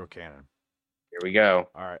Absolute Zero Cannon. Here we go.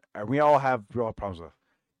 All right, and we all have problems with.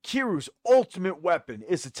 Kiryu's ultimate weapon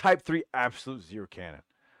is the Type 3 Absolute Zero Cannon.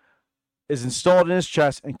 It is installed in his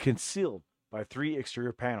chest and concealed by 3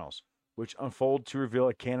 exterior panels, which unfold to reveal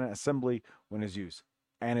a cannon assembly when it's used.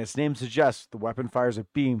 and its name suggests the weapon fires a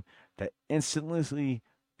beam that instantly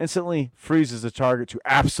freezes the target to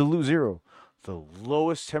absolute zero, the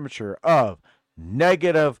lowest temperature of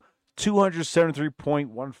negative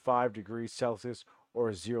 273.15 degrees Celsius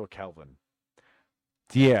or 0 Kelvin.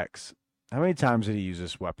 DX, how many times did he use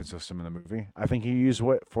this weapon system in the movie? I think he used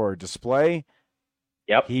it for display.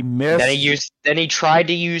 Yep. He missed. Then he tried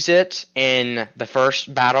to use it in the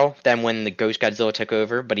first battle. Then when the Ghost Godzilla took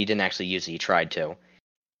over, but he didn't actually use it. He tried to.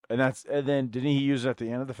 And then didn't he use it at the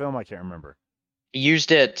end of the film? I can't remember. He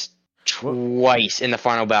used it twice in the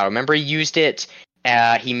final battle. Remember, he used it.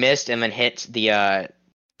 He missed and then hit the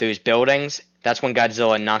those buildings. That's when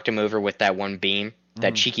Godzilla knocked him over with that one beam,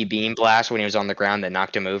 that cheeky beam blast when he was on the ground that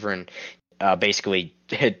knocked him over and basically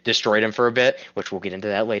destroyed him for a bit. Which we'll get into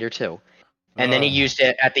that later too. And then he used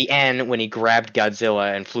it at the end when he grabbed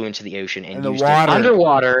Godzilla and flew into the ocean and used it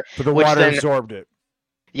underwater. But the water absorbed it.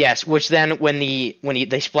 Yes, which then when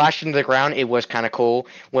they splashed into the ground, it was kind of cool.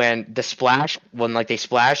 When they splashed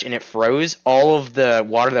and it froze, all of the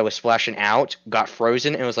water that was splashing out got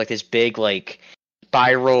frozen, and it was like this big like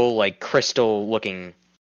spiral like crystal looking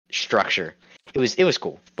structure. It was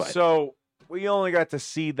cool. But so we only got to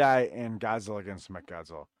see that in Godzilla against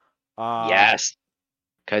MechaGodzilla. Yes.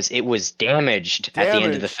 Because it was damaged at the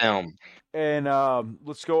end of the film. And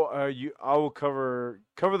let's go. I will cover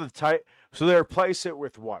the type. So they replace it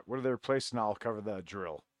with what? What do they replace? And I'll cover the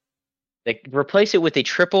drill. They replace it with a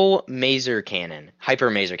triple maser cannon, hyper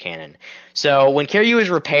maser cannon. So when Kiryu is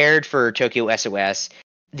repaired for Tokyo SOS,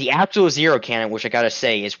 the Absolute Zero cannon, which I gotta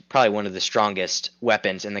say is probably one of the strongest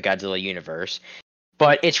weapons in the Godzilla universe,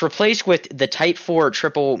 but it's replaced with the Type 4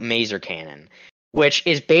 triple maser cannon, which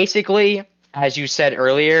is basically, as you said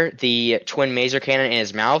earlier, the twin maser cannon in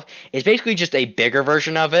his mouth is basically just a bigger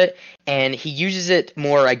version of it, and he uses it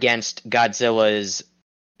more against Godzilla's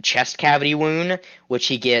chest cavity wound, which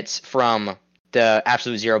he gets from the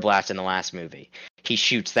Absolute Zero blast in the last movie. He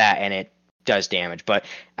shoots that, and it does damage. But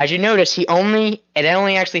as you notice, it only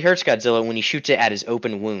actually hurts Godzilla when he shoots it at his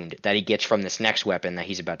open wound that he gets from this next weapon that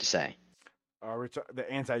he's about to say.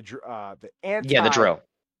 The drill.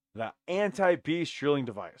 The anti-beast drilling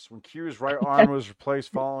device. When Kiryu's right arm was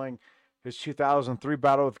replaced following his 2003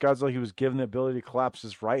 battle with Godzilla, he was given the ability to collapse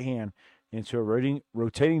his right hand into a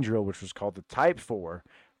rotating drill, which was called the Type 4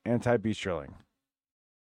 anti-beast drilling.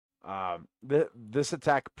 This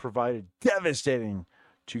attack provided devastating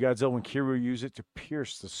to Godzilla when Kiryu used it to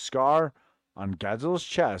pierce the scar on Godzilla's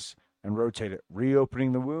chest and rotate it,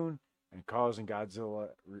 reopening the wound and causing Godzilla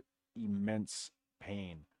immense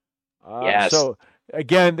pain. Yes. So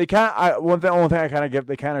again, they only thing I kind of give,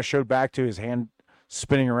 they kind of showed back to his hand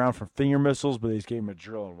spinning around from finger missiles, but they just gave him a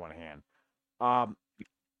drill in one hand.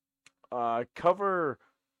 Cover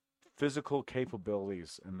physical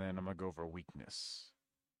capabilities, and then I'm gonna go over weakness.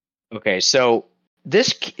 Okay, so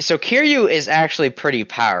Kiryu is actually pretty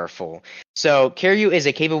powerful. So Kiryu is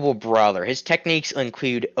a capable brawler. His techniques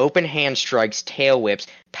include open hand strikes, tail whips,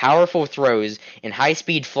 powerful throws, and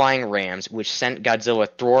high-speed flying rams, which sent Godzilla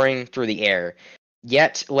soaring through the air,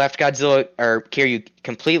 yet left Kiryu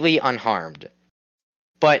completely unharmed.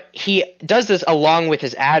 But he does this along with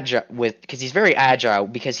his because he's very agile,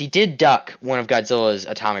 because he did duck one of Godzilla's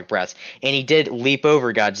atomic breaths, and he did leap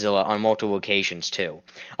over Godzilla on multiple occasions too,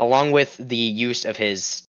 along with the use of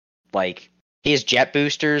his jet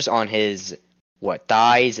boosters on his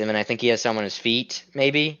thighs, and then I think he has some on his feet,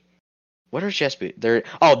 maybe. What are jet boosters?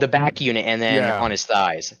 The back unit, and then on his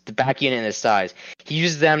thighs. The back unit and his thighs. He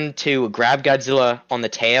uses them to grab Godzilla on the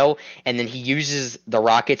tail, and then he uses the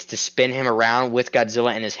rockets to spin him around with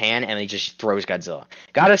Godzilla in his hand, and he just throws Godzilla.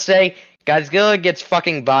 Gotta say, Godzilla gets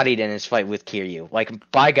fucking bodied in his fight with Kiryu.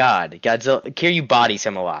 By God, Kiryu bodies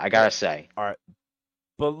him a lot, I gotta say. Alright.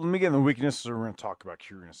 But let me get in the weaknesses, and we're going to talk about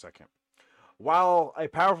Kiryu in a second. While a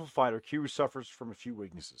powerful fighter, Kiryu suffers from a few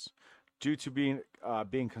weaknesses. Due to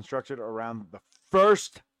being constructed around the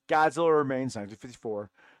first Godzilla remains,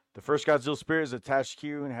 1954, the first Godzilla spirit is attached to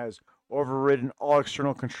Kiryu and has overridden all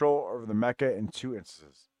external control over the mecha in 2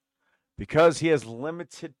 instances. Because he has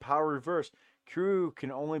limited power reverse, Kiryu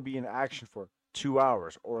can only be in action for 2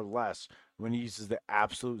 hours or less when he uses the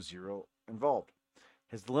Absolute Zero involved.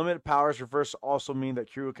 His limited powers reverse also mean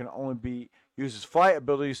that Kiryu can only use his flight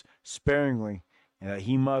abilities sparingly, and that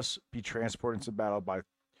he must be transported into battle by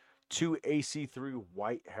 2 AC-3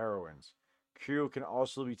 white heroines. Kiryu can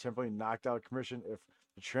also be temporarily knocked out of commission if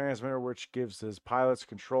the transmitter, which gives his pilots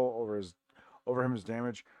control over him, is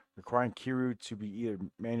damaged, requiring Kiryu to be either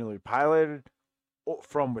manually piloted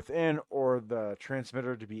from within or the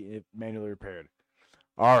transmitter to be manually repaired.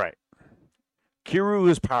 All right. Kiryu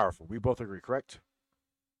is powerful. We both agree, correct?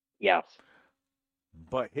 Yeah.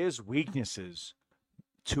 but his weaknesses,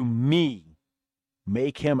 to me,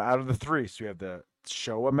 make him out of the three. So we have the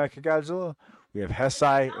Showa MechaGodzilla, we have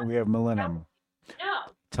Hesai, and we have Millennium.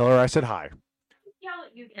 No. Tell her I said hi. Yell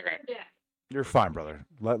at you. Get her back. You're fine, brother.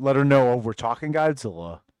 Let her know we're talking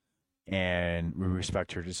Godzilla, and we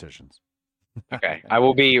respect her decisions. Okay, I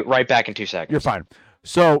will be right back in 2 seconds. You're fine.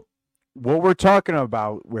 So, what we're talking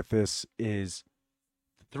about with this is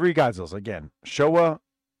 3 Godzillas. Again, Showa,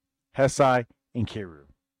 Hesai, and Kiryu.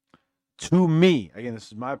 To me, again, this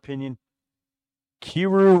is my opinion,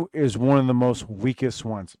 Kiryu is one of the most weakest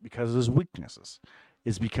ones because of his weaknesses.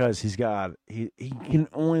 Is because he can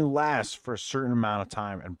only last for a certain amount of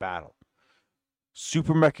time in battle.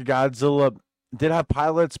 Super MechaGodzilla did have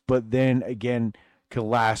pilots, but then again could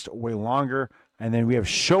last way longer. And then we have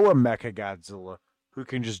Showa MechaGodzilla, who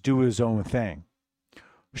can just do his own thing.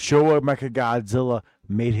 Showa MechaGodzilla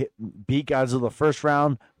beat Godzilla first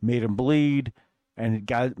round, made him bleed, and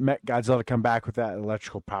Godzilla to come back with that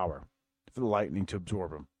electrical power for the lightning to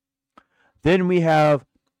absorb him. Then we have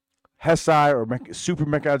Hesai or Super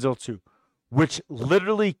MechaGodzilla 2, which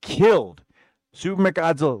literally killed. Super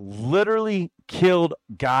MechaGodzilla literally killed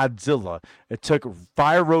Godzilla. It took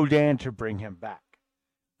Fire Rodan to bring him back.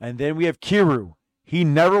 And then we have Kiryu. He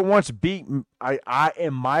never once beat,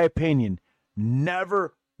 in my opinion,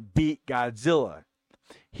 never beat Godzilla.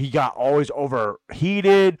 He got always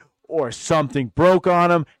overheated or something broke on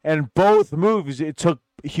him. And both movies, it took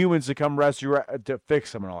humans to come rescue to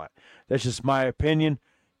fix him and all that. That's just my opinion.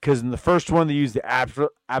 Because in the first one, they used the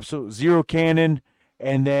absolute zero cannon,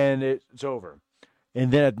 and then it's over.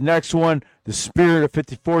 And then at the next one, the Spirit of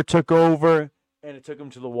 54 took over, and it took him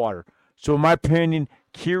to the water. So in my opinion,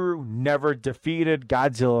 Kiryu never defeated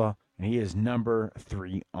Godzilla, and he is number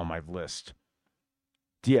 3 on my list.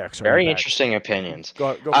 DX. Very interesting opinions.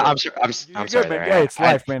 Go I'm sorry. Man. Yeah, it's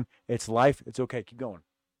life, man. It's life. It's okay. Keep going.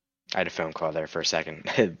 I had a phone call there for a second.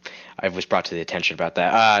 I was brought to the attention about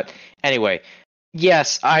that. Anyway,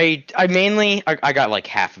 yes, I mainly I got like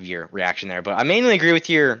half of your reaction there, but I mainly agree with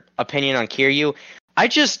your opinion on Kiryu. I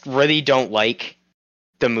just really don't like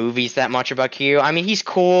the movies that much about Kiryu. I mean, he's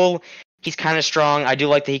cool. He's kind of strong. I do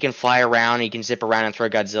like that he can fly around. He can zip around and throw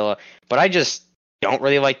Godzilla. But I just don't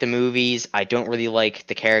really like the movies. I don't really like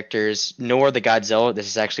the characters, nor the Godzilla. This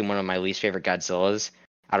is actually one of my least favorite Godzillas.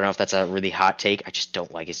 I don't know if that's a really hot take. I just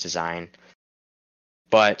don't like his design.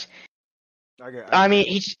 But, I mean,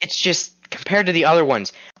 it's just, compared to the other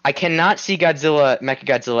ones, I cannot see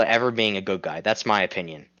MechaGodzilla ever being a good guy. That's my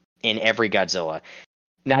opinion in every Godzilla.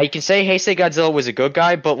 Now, you can say Heisei Godzilla was a good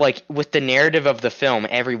guy, but, like, with the narrative of the film,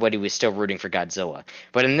 everybody was still rooting for Godzilla.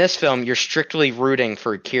 But in this film, you're strictly rooting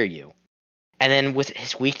for Kiryu. And then with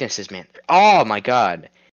his weaknesses, man. Oh, my God.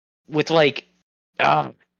 With, like,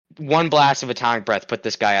 one blast of atomic breath put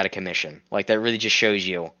this guy out of commission. Like, that really just shows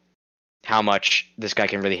you how much this guy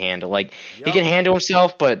can really handle. Like, he can handle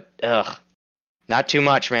himself, but, not too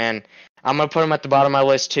much, man. I'm going to put him at the bottom of my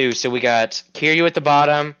list, too. So we got Kiryu at the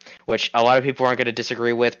bottom, which a lot of people aren't going to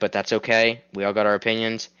disagree with, but that's okay. We all got our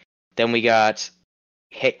opinions. Then we got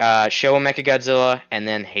Showa MechaGodzilla, and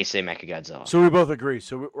then Heisei MechaGodzilla. So we both agree.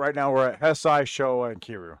 So right now we're at Hesai, Showa, and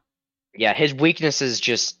Kiryu. Yeah, his weaknesses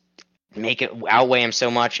just make it outweigh him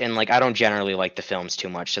so much, and, like, I don't generally like the films too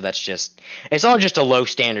much, so it's all just a low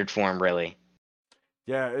standard for him, really.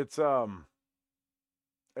 Yeah, it's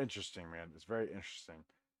interesting, man. It's very interesting.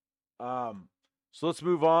 So let's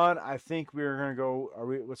move on. I think we're gonna go.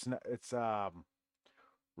 It's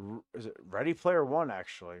is it Ready Player One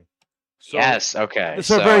actually? So yes. Okay. It's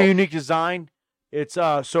a very unique design. It's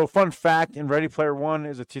so fun fact. In Ready Player One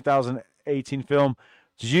is a 2018 film.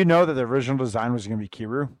 Did you know that the original design was gonna be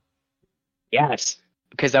Kiryu? Yes,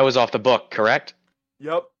 because that was off the book, correct?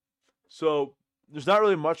 Yep. So there's not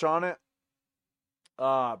really much on it.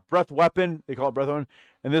 Breath Weapon, they call it Breath Weapon.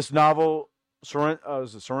 In this novel,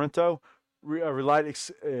 Sorrento relied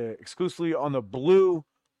exclusively on the blue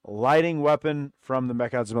lighting weapon from the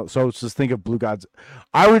MechaGodzilla. So just think of Blue Gods.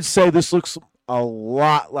 I would say this looks a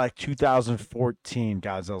lot like 2014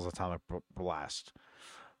 Godzilla's Atomic Blast.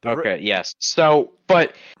 Okay, yes. So,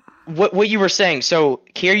 but what you were saying, so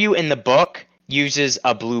Kiryu in the book uses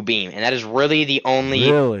a blue beam, and that is really the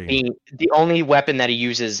only weapon that he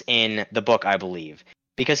uses in the book, I believe.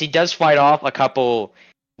 Because he does fight off a couple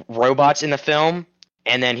robots in the film,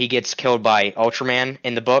 and then he gets killed by Ultraman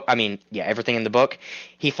in the book. I mean, yeah, everything in the book.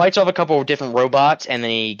 He fights off a couple of different robots, and then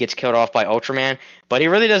he gets killed off by Ultraman. But he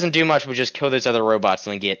really doesn't do much but just kill those other robots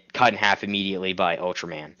and then get cut in half immediately by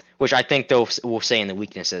Ultraman. Which I think we'll say in the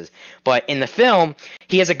weaknesses. But in the film,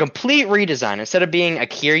 he has a complete redesign. Instead of being a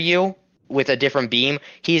Kiryu with a different beam,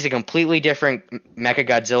 he's a completely different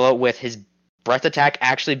MechaGodzilla with his Breath Attack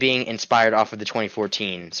actually being inspired off of the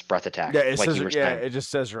 2014's Breath Attack. Yeah, it like says you were yeah, saying. it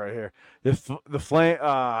just says right here. The flame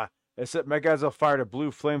it said MechaGodzilla fired a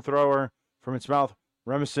blue flamethrower from its mouth,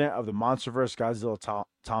 reminiscent of the MonsterVerse Godzilla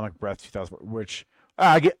Atomic Breath 2000, which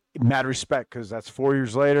I get mad respect because that's 4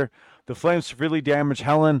 years later. The flames severely damaged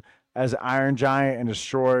Helen as an Iron Giant and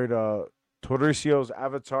destroyed Toricio's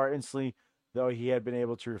avatar instantly, though he had been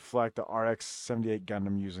able to reflect the RX-78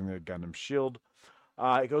 Gundam using the Gundam shield.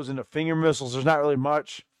 It goes into finger missiles. There's not really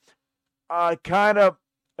much. It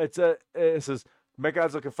says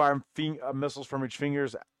MechaGodzilla can fire missiles from each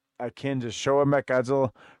fingers akin to Showa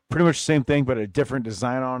MechaGodzilla. Pretty much the same thing, but a different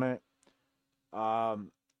design on it.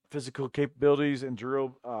 Physical capabilities and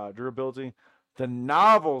durability. The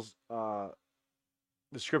novel's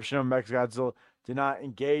description of MechaGodzilla did not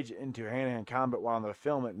engage into hand-to-hand combat, while in the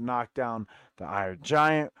film it knocked down the Iron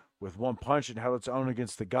Giant with one punch and held its own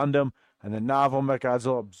against the Gundam. And the novel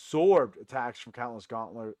MechaGodzilla absorbed attacks from countless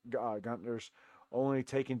Gunters, only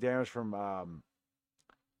taking damage from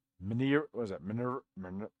Mania. What was that? Minerva? How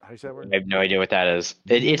do you say that word? I have no idea what that is.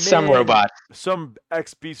 It's some robot. Some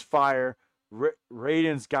X-Beast Fire,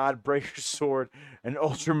 Raiden's Godbreaker Sword, and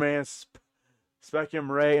Ultraman's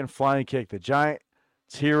Spectrum Ray and Flying Kick. The giant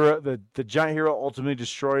hero ultimately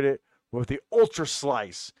destroyed it with the Ultra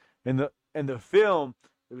Slice. In the film,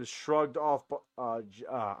 it was shrugged off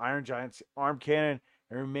Iron Giant's arm cannon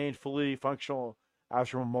and remained fully functional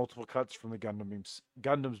after multiple cuts from the Gundam's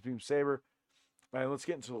beam saber. And let's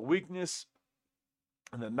get into the weakness.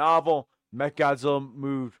 In the novel, MechaGodzilla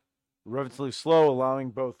moved relatively slow,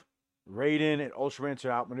 allowing both Raiden and Ultraman to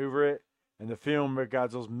outmaneuver it. In the film,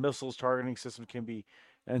 MechaGodzilla's missiles targeting system can be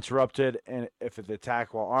interrupted, and if it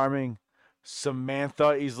attack while arming.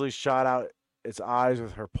 Samantha easily shot out its eyes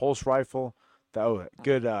with her pulse rifle.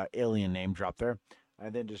 Good alien name drop there.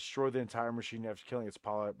 And then destroyed the entire machine after killing its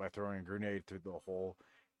pilot by throwing a grenade through the hole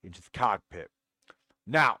into the cockpit.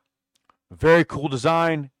 Now, very cool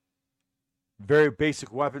design, very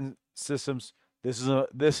basic weapon systems. This is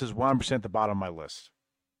 100% at the bottom of my list.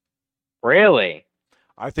 Really?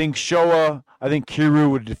 I think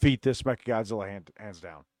Kiryu would defeat this MechaGodzilla hands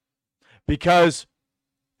down. Because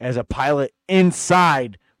as a pilot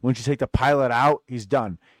inside, once you take the pilot out, he's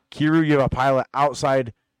done. Kiryu, you have a pilot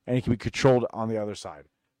outside, and he can be controlled on the other side.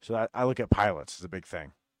 So I look at pilots as a big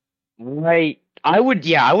thing. Right. I would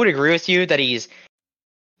agree with you that he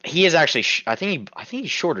is actually. I think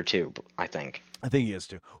he's shorter too. I think he is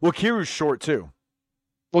too. Well, Kiryu's short too.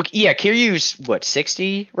 Well, yeah, Kiryu's what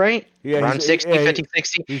 60, right? Yeah, around 60, 50,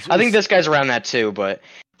 60. I think this guy's around that too, but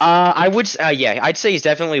I'd say he's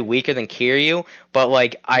definitely weaker than Kiryu, but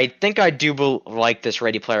like I think I do like this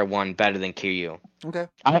Ready Player One better than Kiryu. Okay.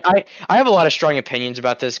 I have a lot of strong opinions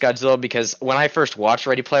about this Godzilla because when I first watched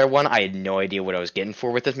Ready Player One, I had no idea what I was getting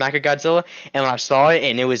for with this MechaGodzilla, and when I saw it,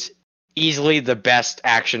 and it was easily the best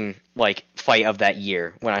action like fight of that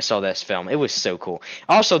year when I saw this film. It was so cool.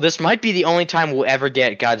 Also, this might be the only time we'll ever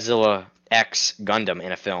get Godzilla X Gundam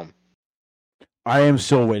in a film. I am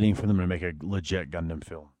still waiting for them to make a legit Gundam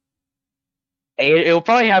film. It'll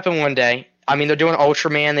probably happen one day. I mean, they're doing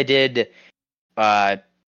Ultraman. They did, what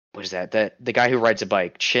is that? The guy who rides a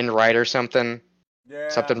bike, Shin Rider something. Yeah,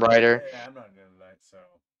 something Rider. Yeah, I'm not into that. So,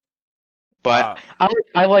 but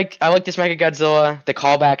I like this MechaGodzilla. The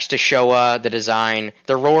callbacks to Showa, the design,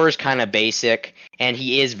 the roar is kind of basic, and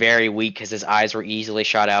he is very weak because his eyes were easily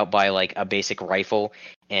shot out by like a basic rifle,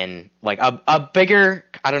 and like a bigger,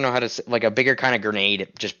 I don't know how to say, like a bigger kind of grenade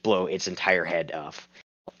just blow its entire head off.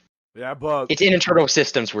 Yeah, but its internal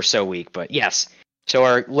systems were so weak. But yes, so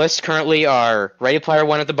our lists currently are Ready Player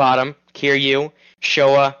One at the bottom, Kiryu,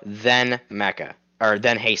 Showa, then Mecha, or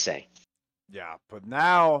then Heisei. Yeah, but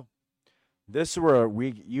now this is where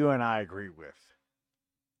you and I agree with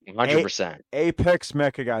 100%. Apex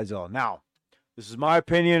MechaGodzilla. Now, this is my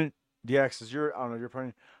opinion. DX is your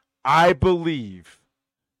opinion. I believe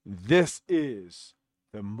this is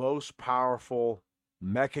the most powerful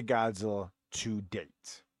MechaGodzilla to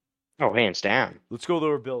date. Oh, hands down. Let's go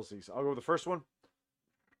over abilities. I'll go with the first one.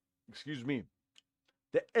 Excuse me.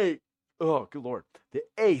 The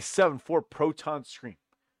A74 Proton Screen.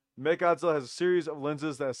 MechaGodzilla has a series of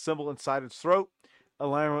lenses that assemble inside its throat,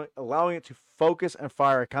 allowing it to focus and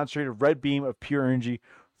fire a concentrated red beam of pure energy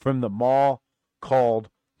from the maw called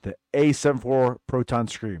the A74 Proton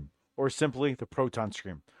Scream, or simply the Proton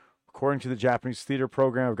Scream. According to the Japanese theater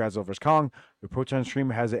program of Godzilla vs. Kong, the Proton Scream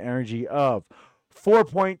has an energy of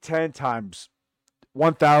 4.10 times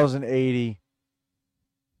 1080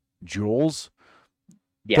 joules,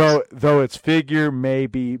 Yes. though its figure may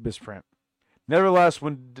be misprint. Nevertheless,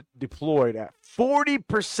 when deployed at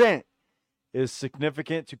 40%, is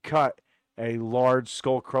significant to cut a large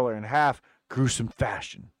skull crawler in half, gruesome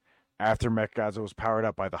fashion. After MechaGodzilla was powered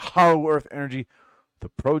up by the hollow earth energy, the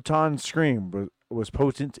proton scream was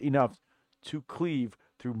potent enough to cleave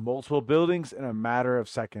through multiple buildings in a matter of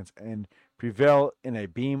seconds and prevail in a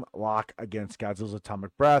beam lock against Godzilla's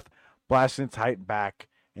atomic breath, blasting its height back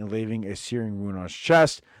and leaving a searing wound on his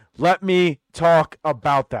chest. Let me talk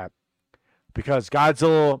about that. Because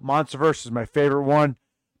Godzilla Monsterverse is my favorite one.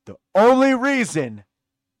 The only reason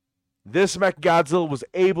this MechaGodzilla was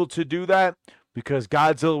able to do that, because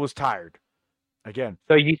Godzilla was tired. Again.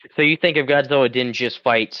 So you think if Godzilla didn't just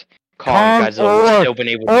fight Kong, Godzilla would have still been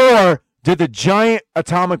able to... Or did the giant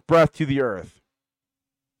atomic breath to the earth?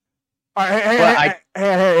 All right,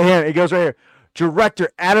 it goes right here. Director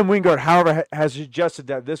Adam Wingard, however, has suggested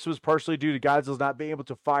that this was partially due to Godzilla's not being able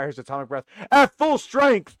to fire his atomic breath at full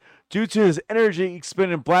strength due to his energy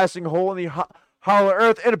expended in blasting a hole in the hollow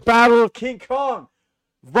earth in a battle of King Kong.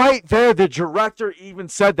 Right there, the director even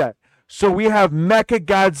said that. So we have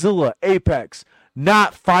MechaGodzilla Apex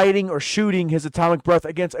not fighting or shooting his atomic breath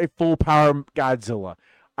against a full power Godzilla.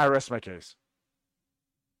 I rest my case.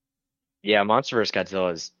 Yeah, MonsterVerse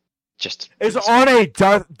Godzilla is just... It's on a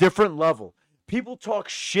different level. People talk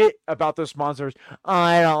shit about this monsters.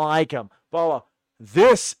 I don't like him. Blah, blah.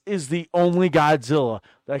 This is the only Godzilla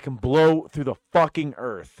that can blow through the fucking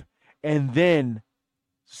earth. And then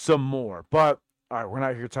some more. But, all right, we're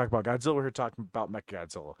not here to talk about Godzilla. We're here talking about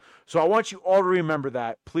MechaGodzilla. So I want you all to remember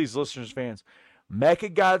that. Please, listeners, fans.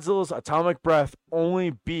 MechaGodzilla's atomic breath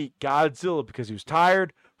only beat Godzilla because he was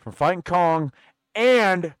tired from fighting Kong.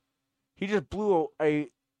 And he just blew a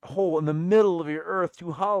hole in the middle of your earth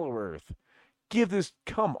to hollow earth.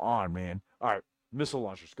 Come on, man. All right, missile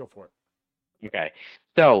launchers, go for it. Okay,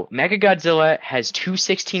 so MechaGodzilla has two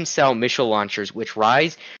 16-cell missile launchers which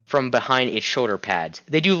rise from behind its shoulder pads.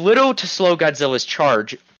 They do little to slow Godzilla's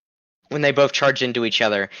charge when they both charge into each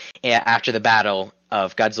other after the battle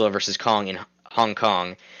of Godzilla vs. Kong in Hong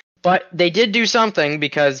Kong. But they did do something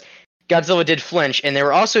because Godzilla did flinch, and they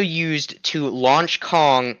were also used to launch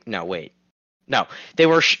Kong... No, they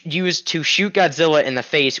were used to shoot Godzilla in the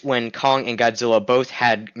face when Kong and Godzilla both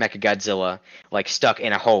had MechaGodzilla stuck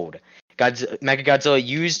in a hold. MechaGodzilla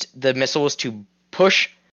used the missiles to push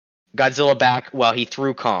Godzilla back while he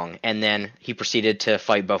threw Kong, and then he proceeded to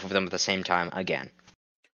fight both of them at the same time again.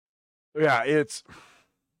 Yeah, his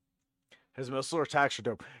missile attacks are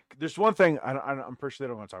dope. There's one thing I'm pretty sure they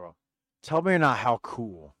don't want to talk about. Tell me not how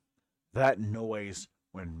cool that noise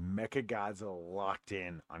when MechaGodzilla locked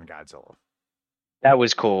in on Godzilla. That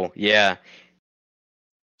was cool, yeah.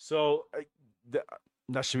 So,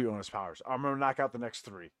 that should be one of his powers. I'm going to knock out the next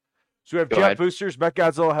three. So we have jet boosters.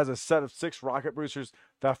 MechaGodzilla has a set of 6 rocket boosters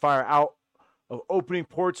that fire out of opening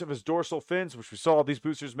ports of his dorsal fins, which we saw. These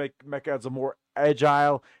boosters make MechaGodzilla more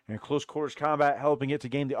agile in close quarters combat, helping it to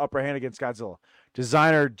gain the upper hand against Godzilla.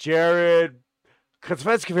 Designer Jared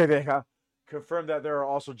Kosvetsky confirmed that there are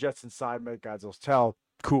also jets inside MechaGodzilla's tail.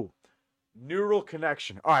 Cool. Neural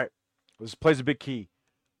connection. All right. This plays a big key.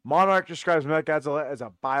 Monarch describes MechaGodzilla as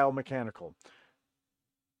a biomechanical.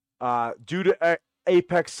 Due to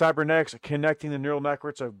Apex cybernetics connecting the neural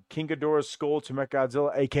networks of King Ghidorah's skull to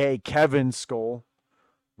MechaGodzilla, a.k.a. Kevin's skull,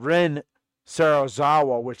 Ren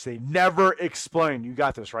Sarazawa, which they never explained. You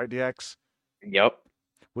got this, right, DX? Yep.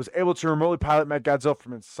 Was able to remotely pilot MechaGodzilla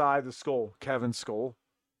from inside the skull, Kevin's skull.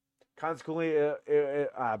 Consequently,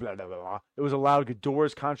 it was allowed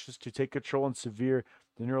Ghidorah's consciousness to take control and severe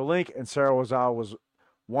the neural link, and Sarazawa was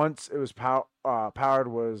once it was powered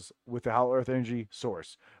was with the Hollow Earth energy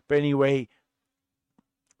source. But anyway,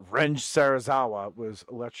 Ren Sarazawa was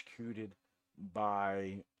electrocuted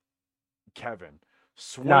by Kevin.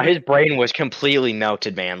 No, his brain was completely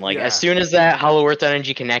melted, man. As soon as that Hollow Earth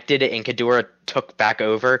energy connected and Ghidorah took back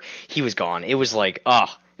over, he was gone. It was it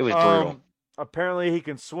was brutal. Apparently, he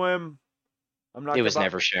can swim. It was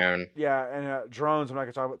never shown. Yeah, and drones. I'm not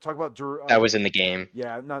gonna talk about. That was in the game.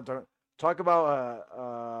 Yeah, talk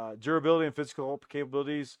about durability and physical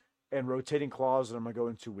capabilities and rotating claws, and I'm gonna go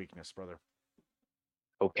into weakness, brother.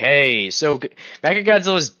 Okay, so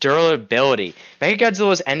MechaGodzilla's durability.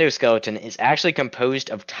 MechaGodzilla's endoskeleton is actually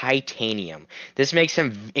composed of titanium. This makes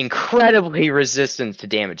him incredibly resistant to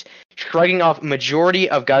damage, shrugging off majority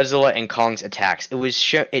of Godzilla and Kong's attacks.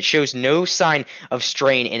 It shows no sign of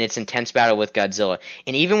strain in its intense battle with Godzilla,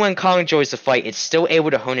 and even when Kong joins the fight, it's still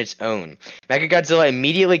able to hold its own. MechaGodzilla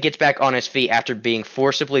immediately gets back on his feet after being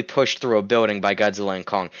forcibly pushed through a building by Godzilla and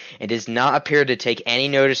Kong, and does not appear to take any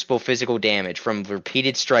noticeable physical damage from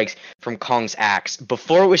repeated strikes from Kong's axe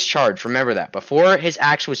before it was charged. Remember that. Before his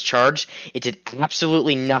axe was charged, it did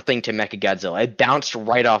absolutely nothing to MechaGodzilla. It bounced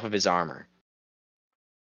right off of his armor.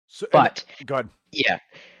 So, But go ahead. yeah,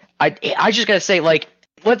 I just gotta say, like,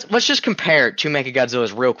 let's just compare two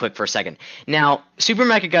MechaGodzillas real quick for a second. Now, Super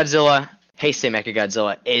MechaGodzilla, Heisei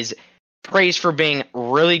MechaGodzilla, is praised for being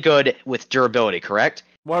really good with durability, correct?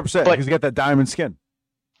 100%. But- Because he got that diamond skin.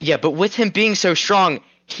 Yeah, but with him being so strong,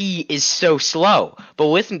 he is so slow. But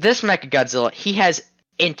with this MechaGodzilla, he has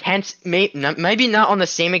intense, maybe not on the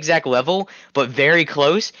same exact level, but very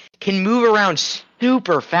close, can move around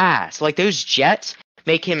super fast. Like, those jets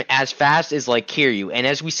make him as fast as, like, Kiryu. And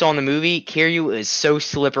as we saw in the movie, Kiryu is so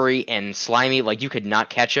slippery and slimy, like, you could not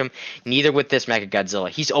catch him. Neither with this MechaGodzilla.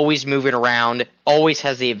 He's always moving around, always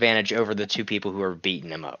has the advantage over the two people who are beating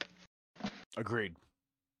him up. Agreed.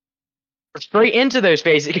 Straight into those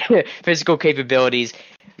basic physical capabilities,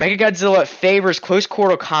 MechaGodzilla favors close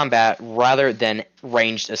quarter combat rather than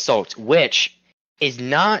ranged assaults, which is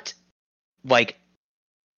not, like,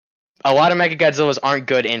 a lot of MechaGodzillas aren't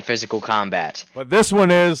good in physical combat. But this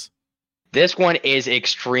one is. This one is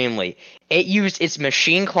extremely. It used its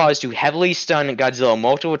machine claws to heavily stun Godzilla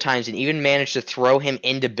multiple times and even managed to throw him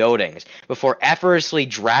into buildings before effortlessly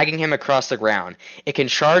dragging him across the ground. It can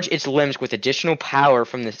charge its limbs with additional power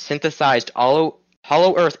from the synthesized hollow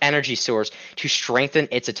Earth energy source to strengthen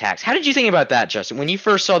its attacks. How did you think about that, Justin? When you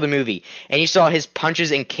first saw the movie and you saw his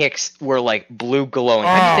punches and kicks were like blue glowing,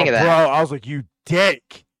 how did you think of that? Bro, I was like, you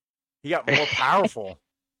dick. He got more powerful.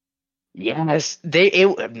 Yes, this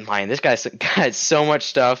guy's got so much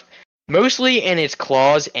stuff, mostly in its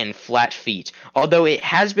claws and flat feet, although it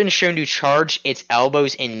has been shown to charge its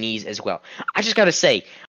elbows and knees as well. I just gotta say,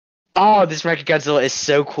 this MechaGodzilla is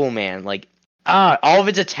so cool, man. Like, all of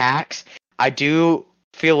its attacks, I do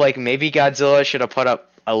feel like maybe Godzilla should have put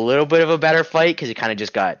up a little bit of a better fight, because he kind of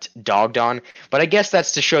just got dogged on, but I guess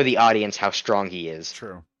that's to show the audience how strong he is.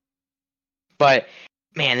 True. But,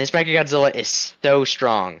 man, this MechaGodzilla is so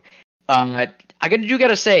strong. I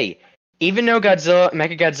gotta say, even though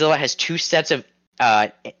MechaGodzilla has two sets of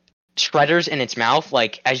shredders in its mouth,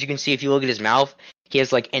 like, as you can see if you look at his mouth, he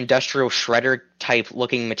has, like, industrial shredder type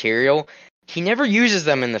looking material. He never uses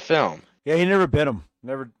them in the film. Yeah, he never bit him.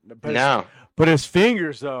 No. But his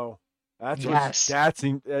fingers, though, that's Yes.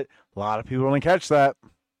 a lot of people don't catch that.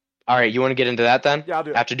 All right, you want to get into that then? Yeah, I'll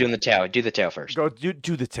do it. After doing the tail. Do the tail first. Go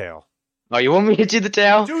do the tail. Oh, you want me to do the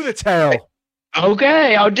tail? Do the tail.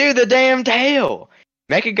 Okay, I'll do the damn tail.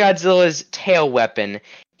 MechaGodzilla's tail weapon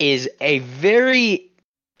is a very...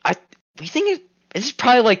 This is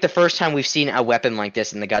probably like the first time we've seen a weapon like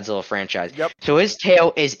this in the Godzilla franchise. Yep. So his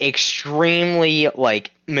tail is extremely,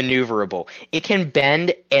 like, maneuverable. It can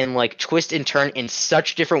bend and, like, twist and turn in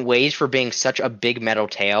such different ways for being such a big metal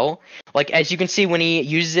tail. Like, as you can see when he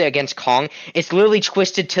uses it against Kong, it's literally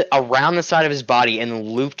twisted to around the side of his body and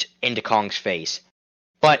looped into Kong's face.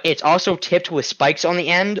 But it's also tipped with spikes on the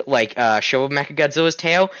end, like Showa MechaGodzilla's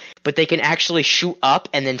tail, but they can actually shoot up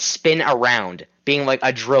and then spin around, being like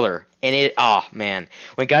a driller. And man.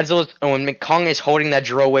 When Kong is holding that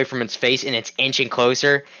drill away from its face and it's inching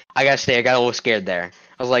closer, I gotta say, I got a little scared there.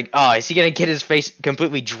 I was like, is he gonna get his face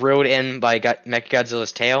completely drilled in by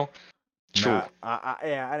MechaGodzilla's tail? True. Nah,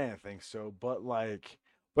 I didn't think so. But, like,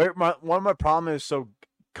 one of my problems is, so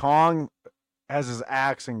Kong has his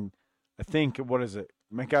axe, and I think, what is it?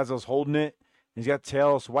 MechaGodzilla's holding it, and he's got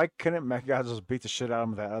tails. So why couldn't MechaGodzilla beat the shit out of him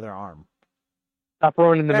with that other arm? Stop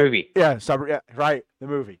ruining the movie. Yeah, right, the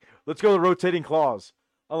movie. Let's go to the rotating claws.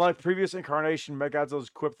 Unlike previous incarnation, MechaGodzilla is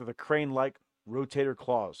equipped with a crane-like rotator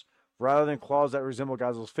claws. Rather than claws that resemble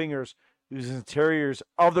Godzilla's fingers, the interiors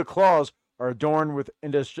of the claws are adorned with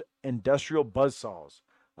industrial buzzsaws,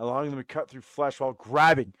 allowing them to cut through flesh while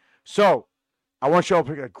grabbing. So, I want you all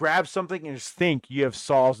to grab something and just think you have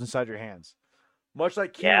saws inside your hands. Much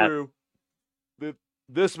like Kiryu,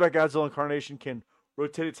 this MechaGodzilla incarnation can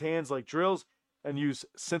rotate its hands like drills and use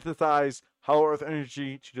synthesized hollow earth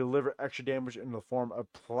energy to deliver extra damage in the form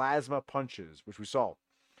of plasma punches, which we saw.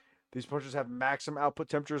 These punches have maximum output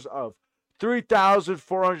temperatures of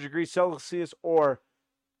 3,400 degrees Celsius or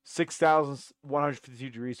 6,152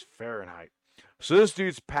 degrees Fahrenheit. So this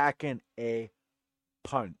dude's packing a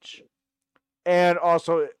punch. And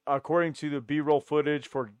also, according to the B-roll footage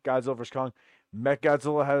for Godzilla vs. Kong,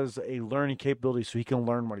 MechaGodzilla has a learning capability so he can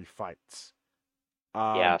learn when he fights.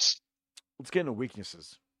 Yes. Let's get into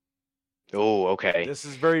weaknesses. Oh, okay. This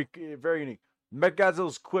is very, very unique. MechaGodzilla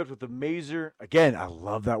is equipped with the Maser. Again, I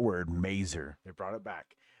love that word, Maser. They brought it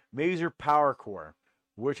back. Maser Power Core,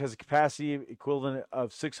 which has a capacity equivalent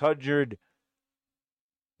of 600.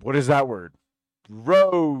 What is that word?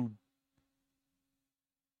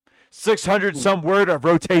 600 some word of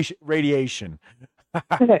radiation.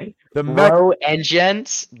 Row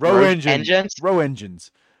engines. Row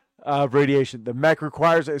engines. radiation. The mech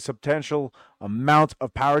requires a substantial amount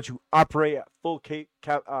of power to operate at full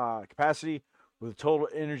capacity, with a total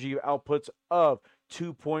energy outputs of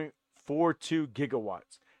 2.42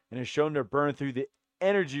 gigawatts, and is shown to burn through the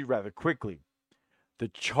energy rather quickly. The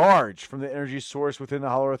charge from the energy source within the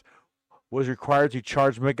Hollow Earth was required to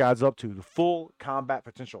charge MechaGodzilla up to the full combat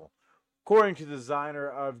potential. According to the designer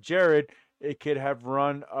of Jared, it could have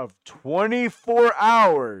run of 24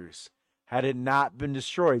 hours had it not been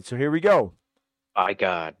destroyed. So here we go. My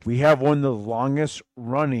God. We have one of the longest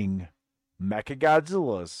running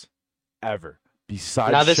MechaGodzillas ever.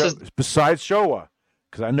 Besides Showa.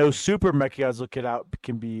 Because I know Super MechaGodzilla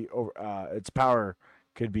its power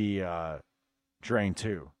could be drained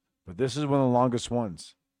too. But this is one of the longest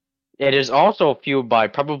ones. It is also fueled by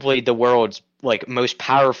probably the world's most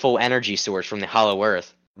powerful energy source from the Hollow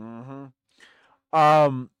Earth.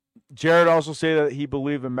 Mm-hmm. Jared also said that he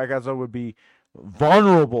believed that MechaGodzilla would be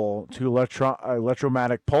vulnerable to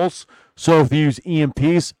electromagnetic pulse. So if they use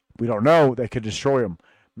EMPs, we don't know, they could destroy him.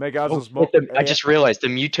 I just realized the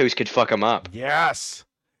Mutos could fuck him up. Yes.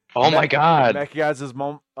 Oh my God. MechaGodzilla's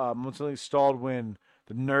momentarily stalled when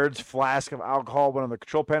the nerd's flask of alcohol went on the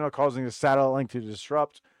control panel, causing the satellite link to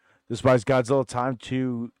disrupt. This buys Godzilla time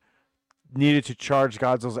needed to charge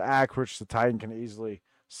Godzilla's axe, which the Titan can easily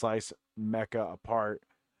slice Mecha apart.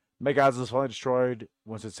 MechaGodzilla is finally destroyed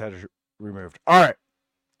once its head is removed. All right.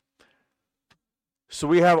 So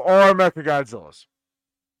we have all our MechaGodzillas.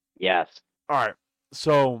 Yes. All right.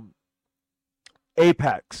 So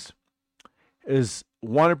Apex is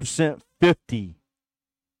 100% 50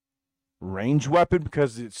 range weapon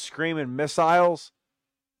because it's screaming missiles,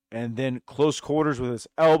 and then close quarters with its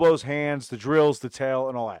elbows, hands, the drills, the tail,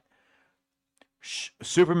 and all that.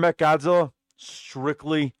 Super MechaGodzilla,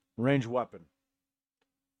 strictly range weapon.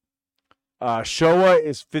 Showa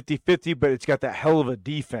is 50-50, but it's got that hell of a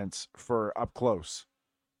defense for up close.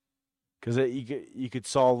 Because you could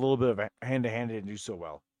saw a little bit of a hand-to-hand and do so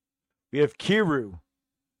well. We have Kiru,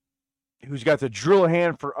 who's got the drill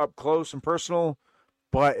hand for up close and personal,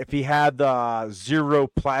 but if he had the zero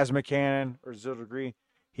plasma cannon or 0 degree,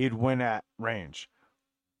 he'd win at range.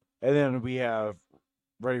 And then we have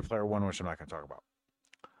Ready Player One, which I'm not going to talk about.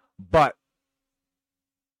 But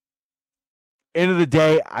end of the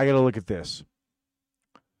day, I got to look at this.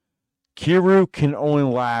 Kiru can only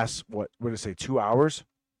last, what did it say, 2 hours?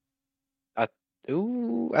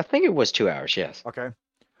 I think it was 2 hours, yes. Okay.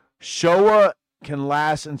 Showa can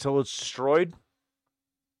last until it's destroyed.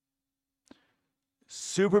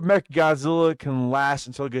 Super MechaGodzilla can last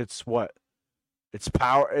until it gets what? Its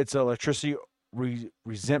power, its electricity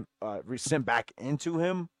resent back into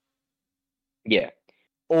him. Yeah.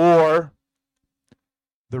 Or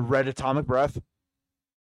the red atomic breath.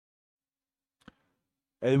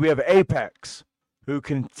 And we have Apex, who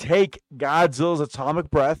can take Godzilla's atomic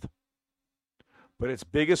breath, but its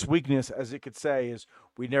biggest weakness, as it could say, is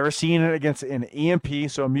we never seen it against an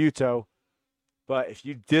EMP, so a Muto. But if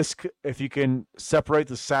you can separate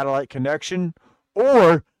the satellite connection,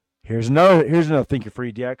 or here's another thinking for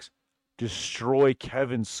EDX, destroy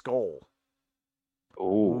Kevin's skull.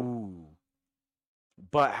 Ooh.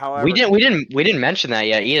 But however, we didn't mention that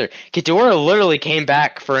yet either. Ghidorah literally came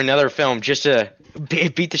back for another film just to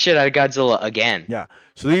beat the shit out of Godzilla again. Yeah.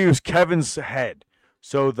 So they use Kevin's head.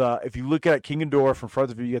 So if you look at King Ghidorah from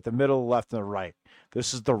front of you, you get the middle, left, and the right.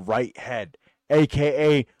 This is the right head,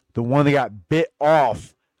 aka the one that got bit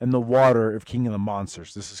off in the water of King of the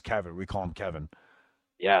Monsters. This is Kevin. We call him Kevin.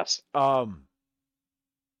 Yes.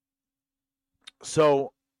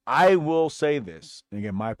 So I will say this,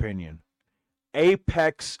 again, my opinion.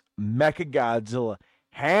 Apex MechaGodzilla,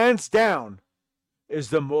 hands down, is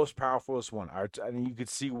the most powerfulest one. And you could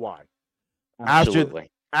see why.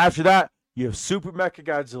 Absolutely. After that, you have Super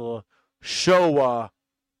MechaGodzilla, Showa,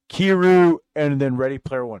 Kiru, and then Ready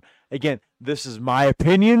Player One. Again, this is my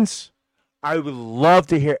opinions. I would love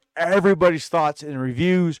to hear everybody's thoughts and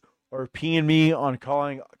reviews, or PM me on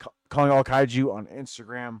calling All Kaiju on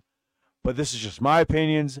Instagram. But this is just my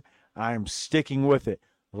opinions. I'm sticking with it.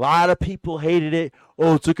 A lot of people hated it.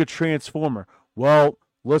 Oh, it's like a Transformer. Well,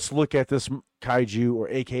 let's look at this Kaiju, or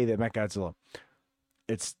aka the MechaGodzilla.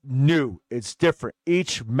 It's new. It's different.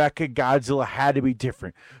 Each MechaGodzilla had to be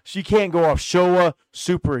different. So you can't go off Showa,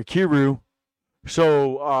 Super, and Kiru.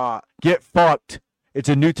 So get fucked. It's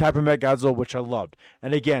a new type of MechaGodzilla, which I loved.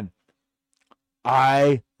 And again,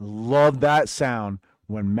 I love that sound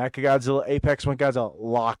when MechaGodzilla, Apex MechaGodzilla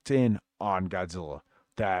locked in on Godzilla.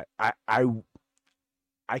 That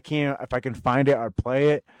I can't, if I can find it, I'd play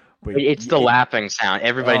it. But it's the laughing sound.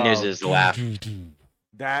 Everybody knows it's the laugh.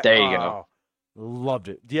 There you go. Loved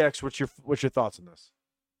it. DX, what's your thoughts on this?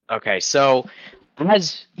 Okay, so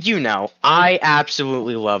as you know, I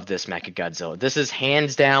absolutely love this MechaGodzilla. This is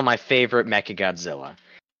hands down my favorite MechaGodzilla.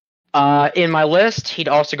 In my list, he'd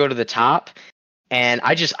also go to the top, and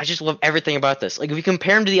I just love everything about this. Like if you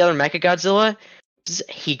compare him to the other MechaGodzilla,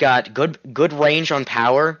 he got good range on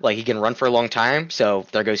power, like he can run for a long time. So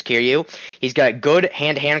there goes Kiryu. He's got good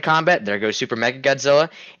hand-to-hand combat. There goes Super MechaGodzilla,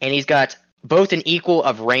 and he's got both an equal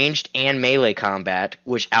of ranged and melee combat,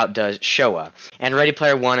 which outdoes Showa. And Ready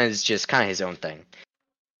Player One is just kind of his own thing.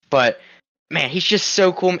 But man, he's just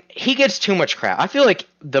so cool. He gets too much crap. I feel like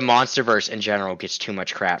the MonsterVerse in general gets too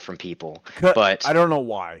much crap from people. But I don't know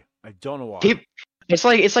why. I don't know why. It's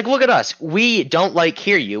like look at us. We don't like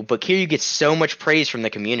Kiryu, but Kiryu gets so much praise from the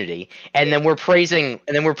community, and then we're praising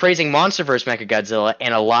MonsterVerse MechaGodzilla,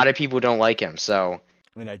 and a lot of people don't like him. So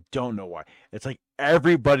I don't know why. It's like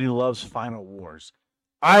everybody loves Final Wars.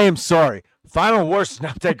 I am sorry, Final Wars is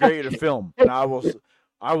not that great a film, and I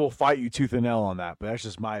will fight you tooth and nail on that. But that's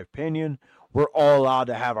just my opinion. We're all allowed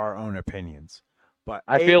to have our own opinions. But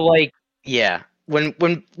I feel like when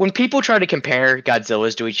people try to compare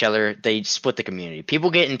Godzillas to each other, they split the community.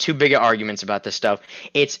 People get in too big of arguments about this stuff.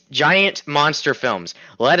 It's giant monster films.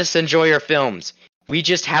 Let us enjoy our films. We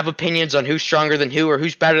just have opinions on who's stronger than who or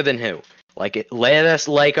who's better than who. Let us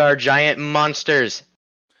like our giant monsters.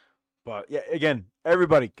 But yeah, again,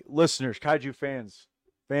 everybody, listeners, kaiju fans,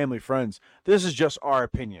 family, friends, this is just our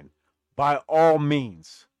opinion. By all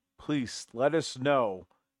means, please let us know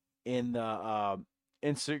in the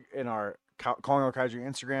in our Calling All Kaiju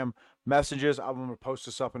Instagram messages. I'm going to post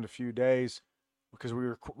this up in a few days because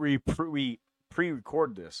we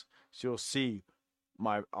pre-record this, so you'll see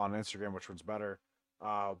on Instagram which one's better.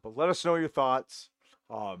 But let us know your thoughts.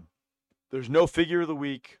 There's no figure of the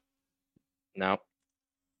week. No.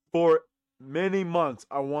 For many months,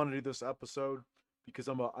 I wanted to do this episode because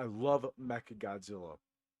I love MechaGodzilla.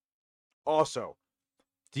 Also,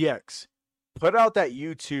 DX, put out that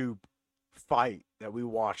YouTube fight that we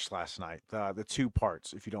watched last night, the 2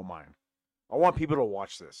 parts, if you don't mind. I want people to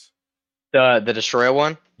watch this. The Destroyer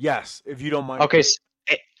one? Yes, if you don't mind. Okay,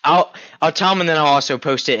 I'll tell them, and then I'll also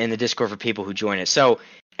post it in the Discord for people who join it. So,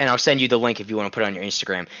 and I'll send you the link if you want to put it on your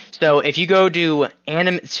Instagram. So if you go to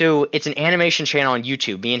it's an animation channel on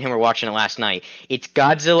YouTube. Me and him were watching it last night. It's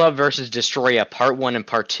Godzilla versus Destroyer Part 1 and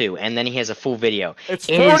Part 2, and then he has a full video. It's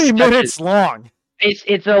 40 minutes long.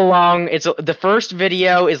 The first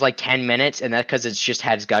video is like 10 minutes, and that's because it's just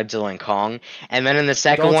has Godzilla and Kong. And then in the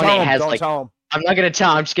second one, it has I'm not gonna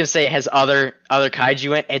tell. I'm just gonna say it has other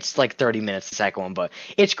kaiju in it. It's like 30 minutes the second one, but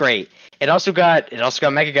it's great. It also got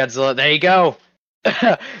MechaGodzilla. There you go.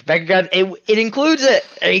 MechaGodzilla. It includes it.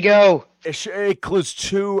 There you go. It includes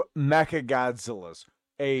 2 MechaGodzillas.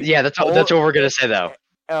 That's what we're gonna say though.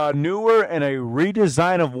 A newer and a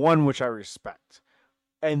redesign of one, which I respect.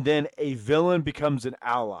 And then a villain becomes an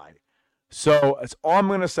ally. So that's all I'm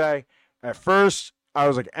gonna say. At first, I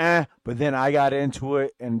was like, but then I got into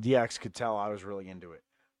it, and DX could tell I was really into it.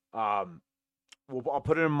 I'll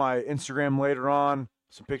put it in my Instagram later on,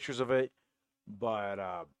 some pictures of it.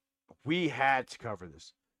 But we had to cover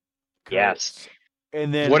this. Yes.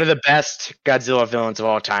 And then one of the best Godzilla villains of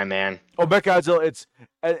all time, man. Oh, MechaGodzilla! It's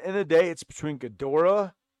at the end of the day, it's between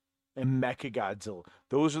Ghidorah and MechaGodzilla.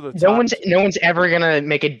 Those are the top. No one's ever gonna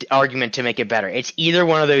make an argument to make it better. It's either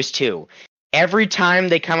one of those two. Every time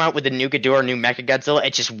they come out with a new Ghidorah, new MechaGodzilla,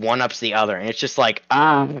 it just one-ups the other, and it's just like,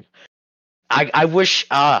 I wish,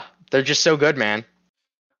 they're just so good, man.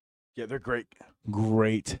 Yeah, they're great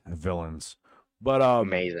villains. But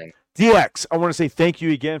amazing. DX, I want to say thank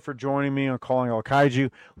you again for joining me on Calling All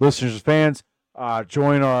Kaiju. Listeners and fans,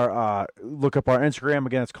 join our look up our Instagram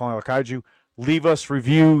again. It's Calling All Kaiju. Leave us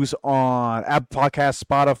reviews on Apple Podcasts,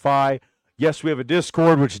 Spotify. Yes, we have a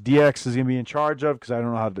Discord, which DX is going to be in charge of because I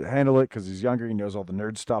don't know how to handle it because he's younger. He knows all the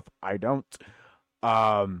nerd stuff. I don't.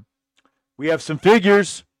 We have some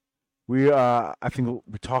figures. I think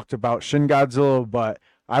we talked about Shin Godzilla, but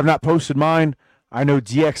I have not posted mine. I know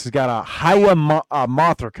DX has got a Haya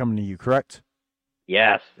Mothra coming to you, correct?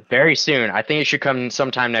 Yes, very soon. I think it should come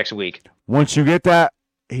sometime next week. Once you get that,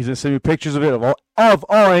 he's going to send me pictures of it of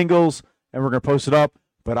all angles, and we're going to post it up.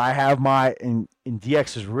 But I have and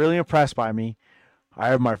DX is really impressed by me. I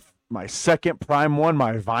have my second Prime 1,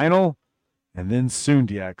 my vinyl, and then soon,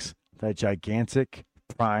 DX, that gigantic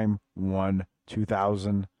Prime 1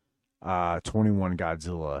 2021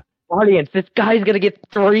 Godzilla. Audience, this guy's gonna get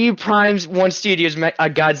 3 Primes 1 Studios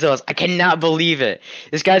Godzillas. I cannot believe it.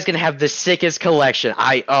 This guy's gonna have the sickest collection.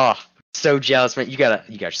 So jealous, man. You gotta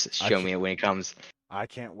show me it when it comes. I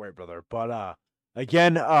can't wait, brother. But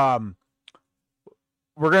again,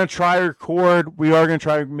 we're gonna try to record. We are gonna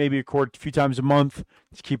try maybe record a few times a month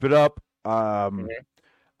to keep it up.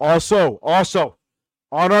 Also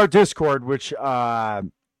on our Discord, which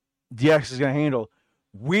DX is gonna handle,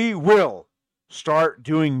 we will start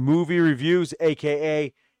doing movie reviews,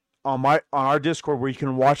 aka on our Discord, where you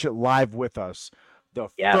can watch it live with us. The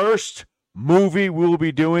first movie we will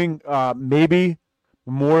be doing, maybe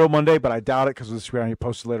Memorial Monday, but I doubt it because this is going to get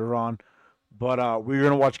posted later on. But we're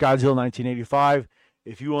going to watch Godzilla 1985.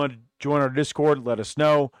 If you want to join our Discord, let us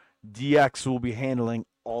know. DX will be handling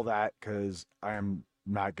all that because I am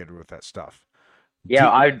not good with that stuff. Yeah,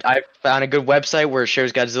 I found a good website where it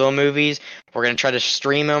shows Godzilla movies. We're going to try to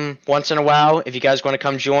stream them once in a while. If you guys want to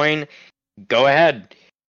come join, go ahead.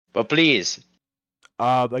 But please,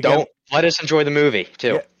 again, don't let us enjoy the movie,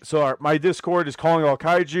 too. Yeah, so my Discord is Calling All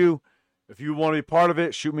Kaiju. If you want to be part of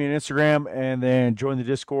it, shoot me an Instagram and then join the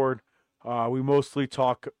Discord. We mostly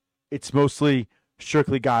talk, it's mostly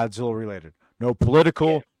strictly Godzilla related. No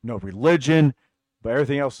political, no religion, but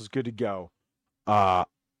everything else is good to go.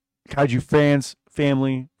 Kaiju fans,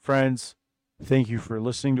 family, friends, thank you for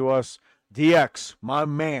listening to us. DX, my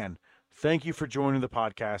man, thank you for joining the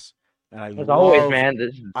podcast. And As always, man,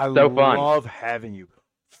 this is so fun. I love having you.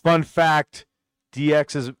 Fun fact,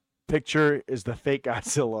 DX's picture is the fake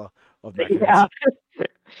Godzilla of Mecha. Yeah.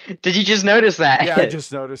 Did you just notice that? Yeah, I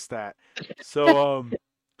just noticed that. So,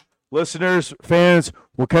 listeners, fans,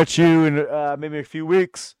 we'll catch you in maybe a few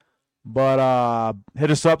weeks. But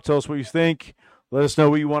hit us up, tell us what you think. Let us know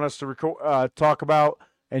what you want us to talk about.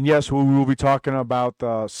 And yes, we will be talking about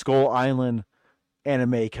the Skull Island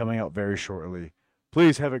anime coming out very shortly.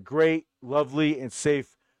 Please have a great, lovely, and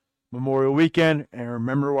safe Memorial Weekend. And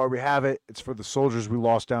remember why we have it. It's for the soldiers we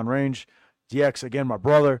lost downrange. DX, again, my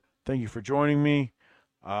brother, thank you for joining me.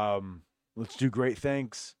 Let's do great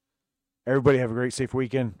things. Everybody have a great, safe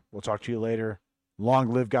weekend. We'll talk to you later. Long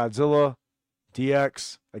live Godzilla.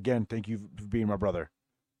 DX, again, thank you for being my brother.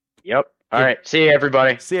 Yep. All right. See you,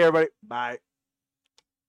 everybody. See you, everybody. Bye.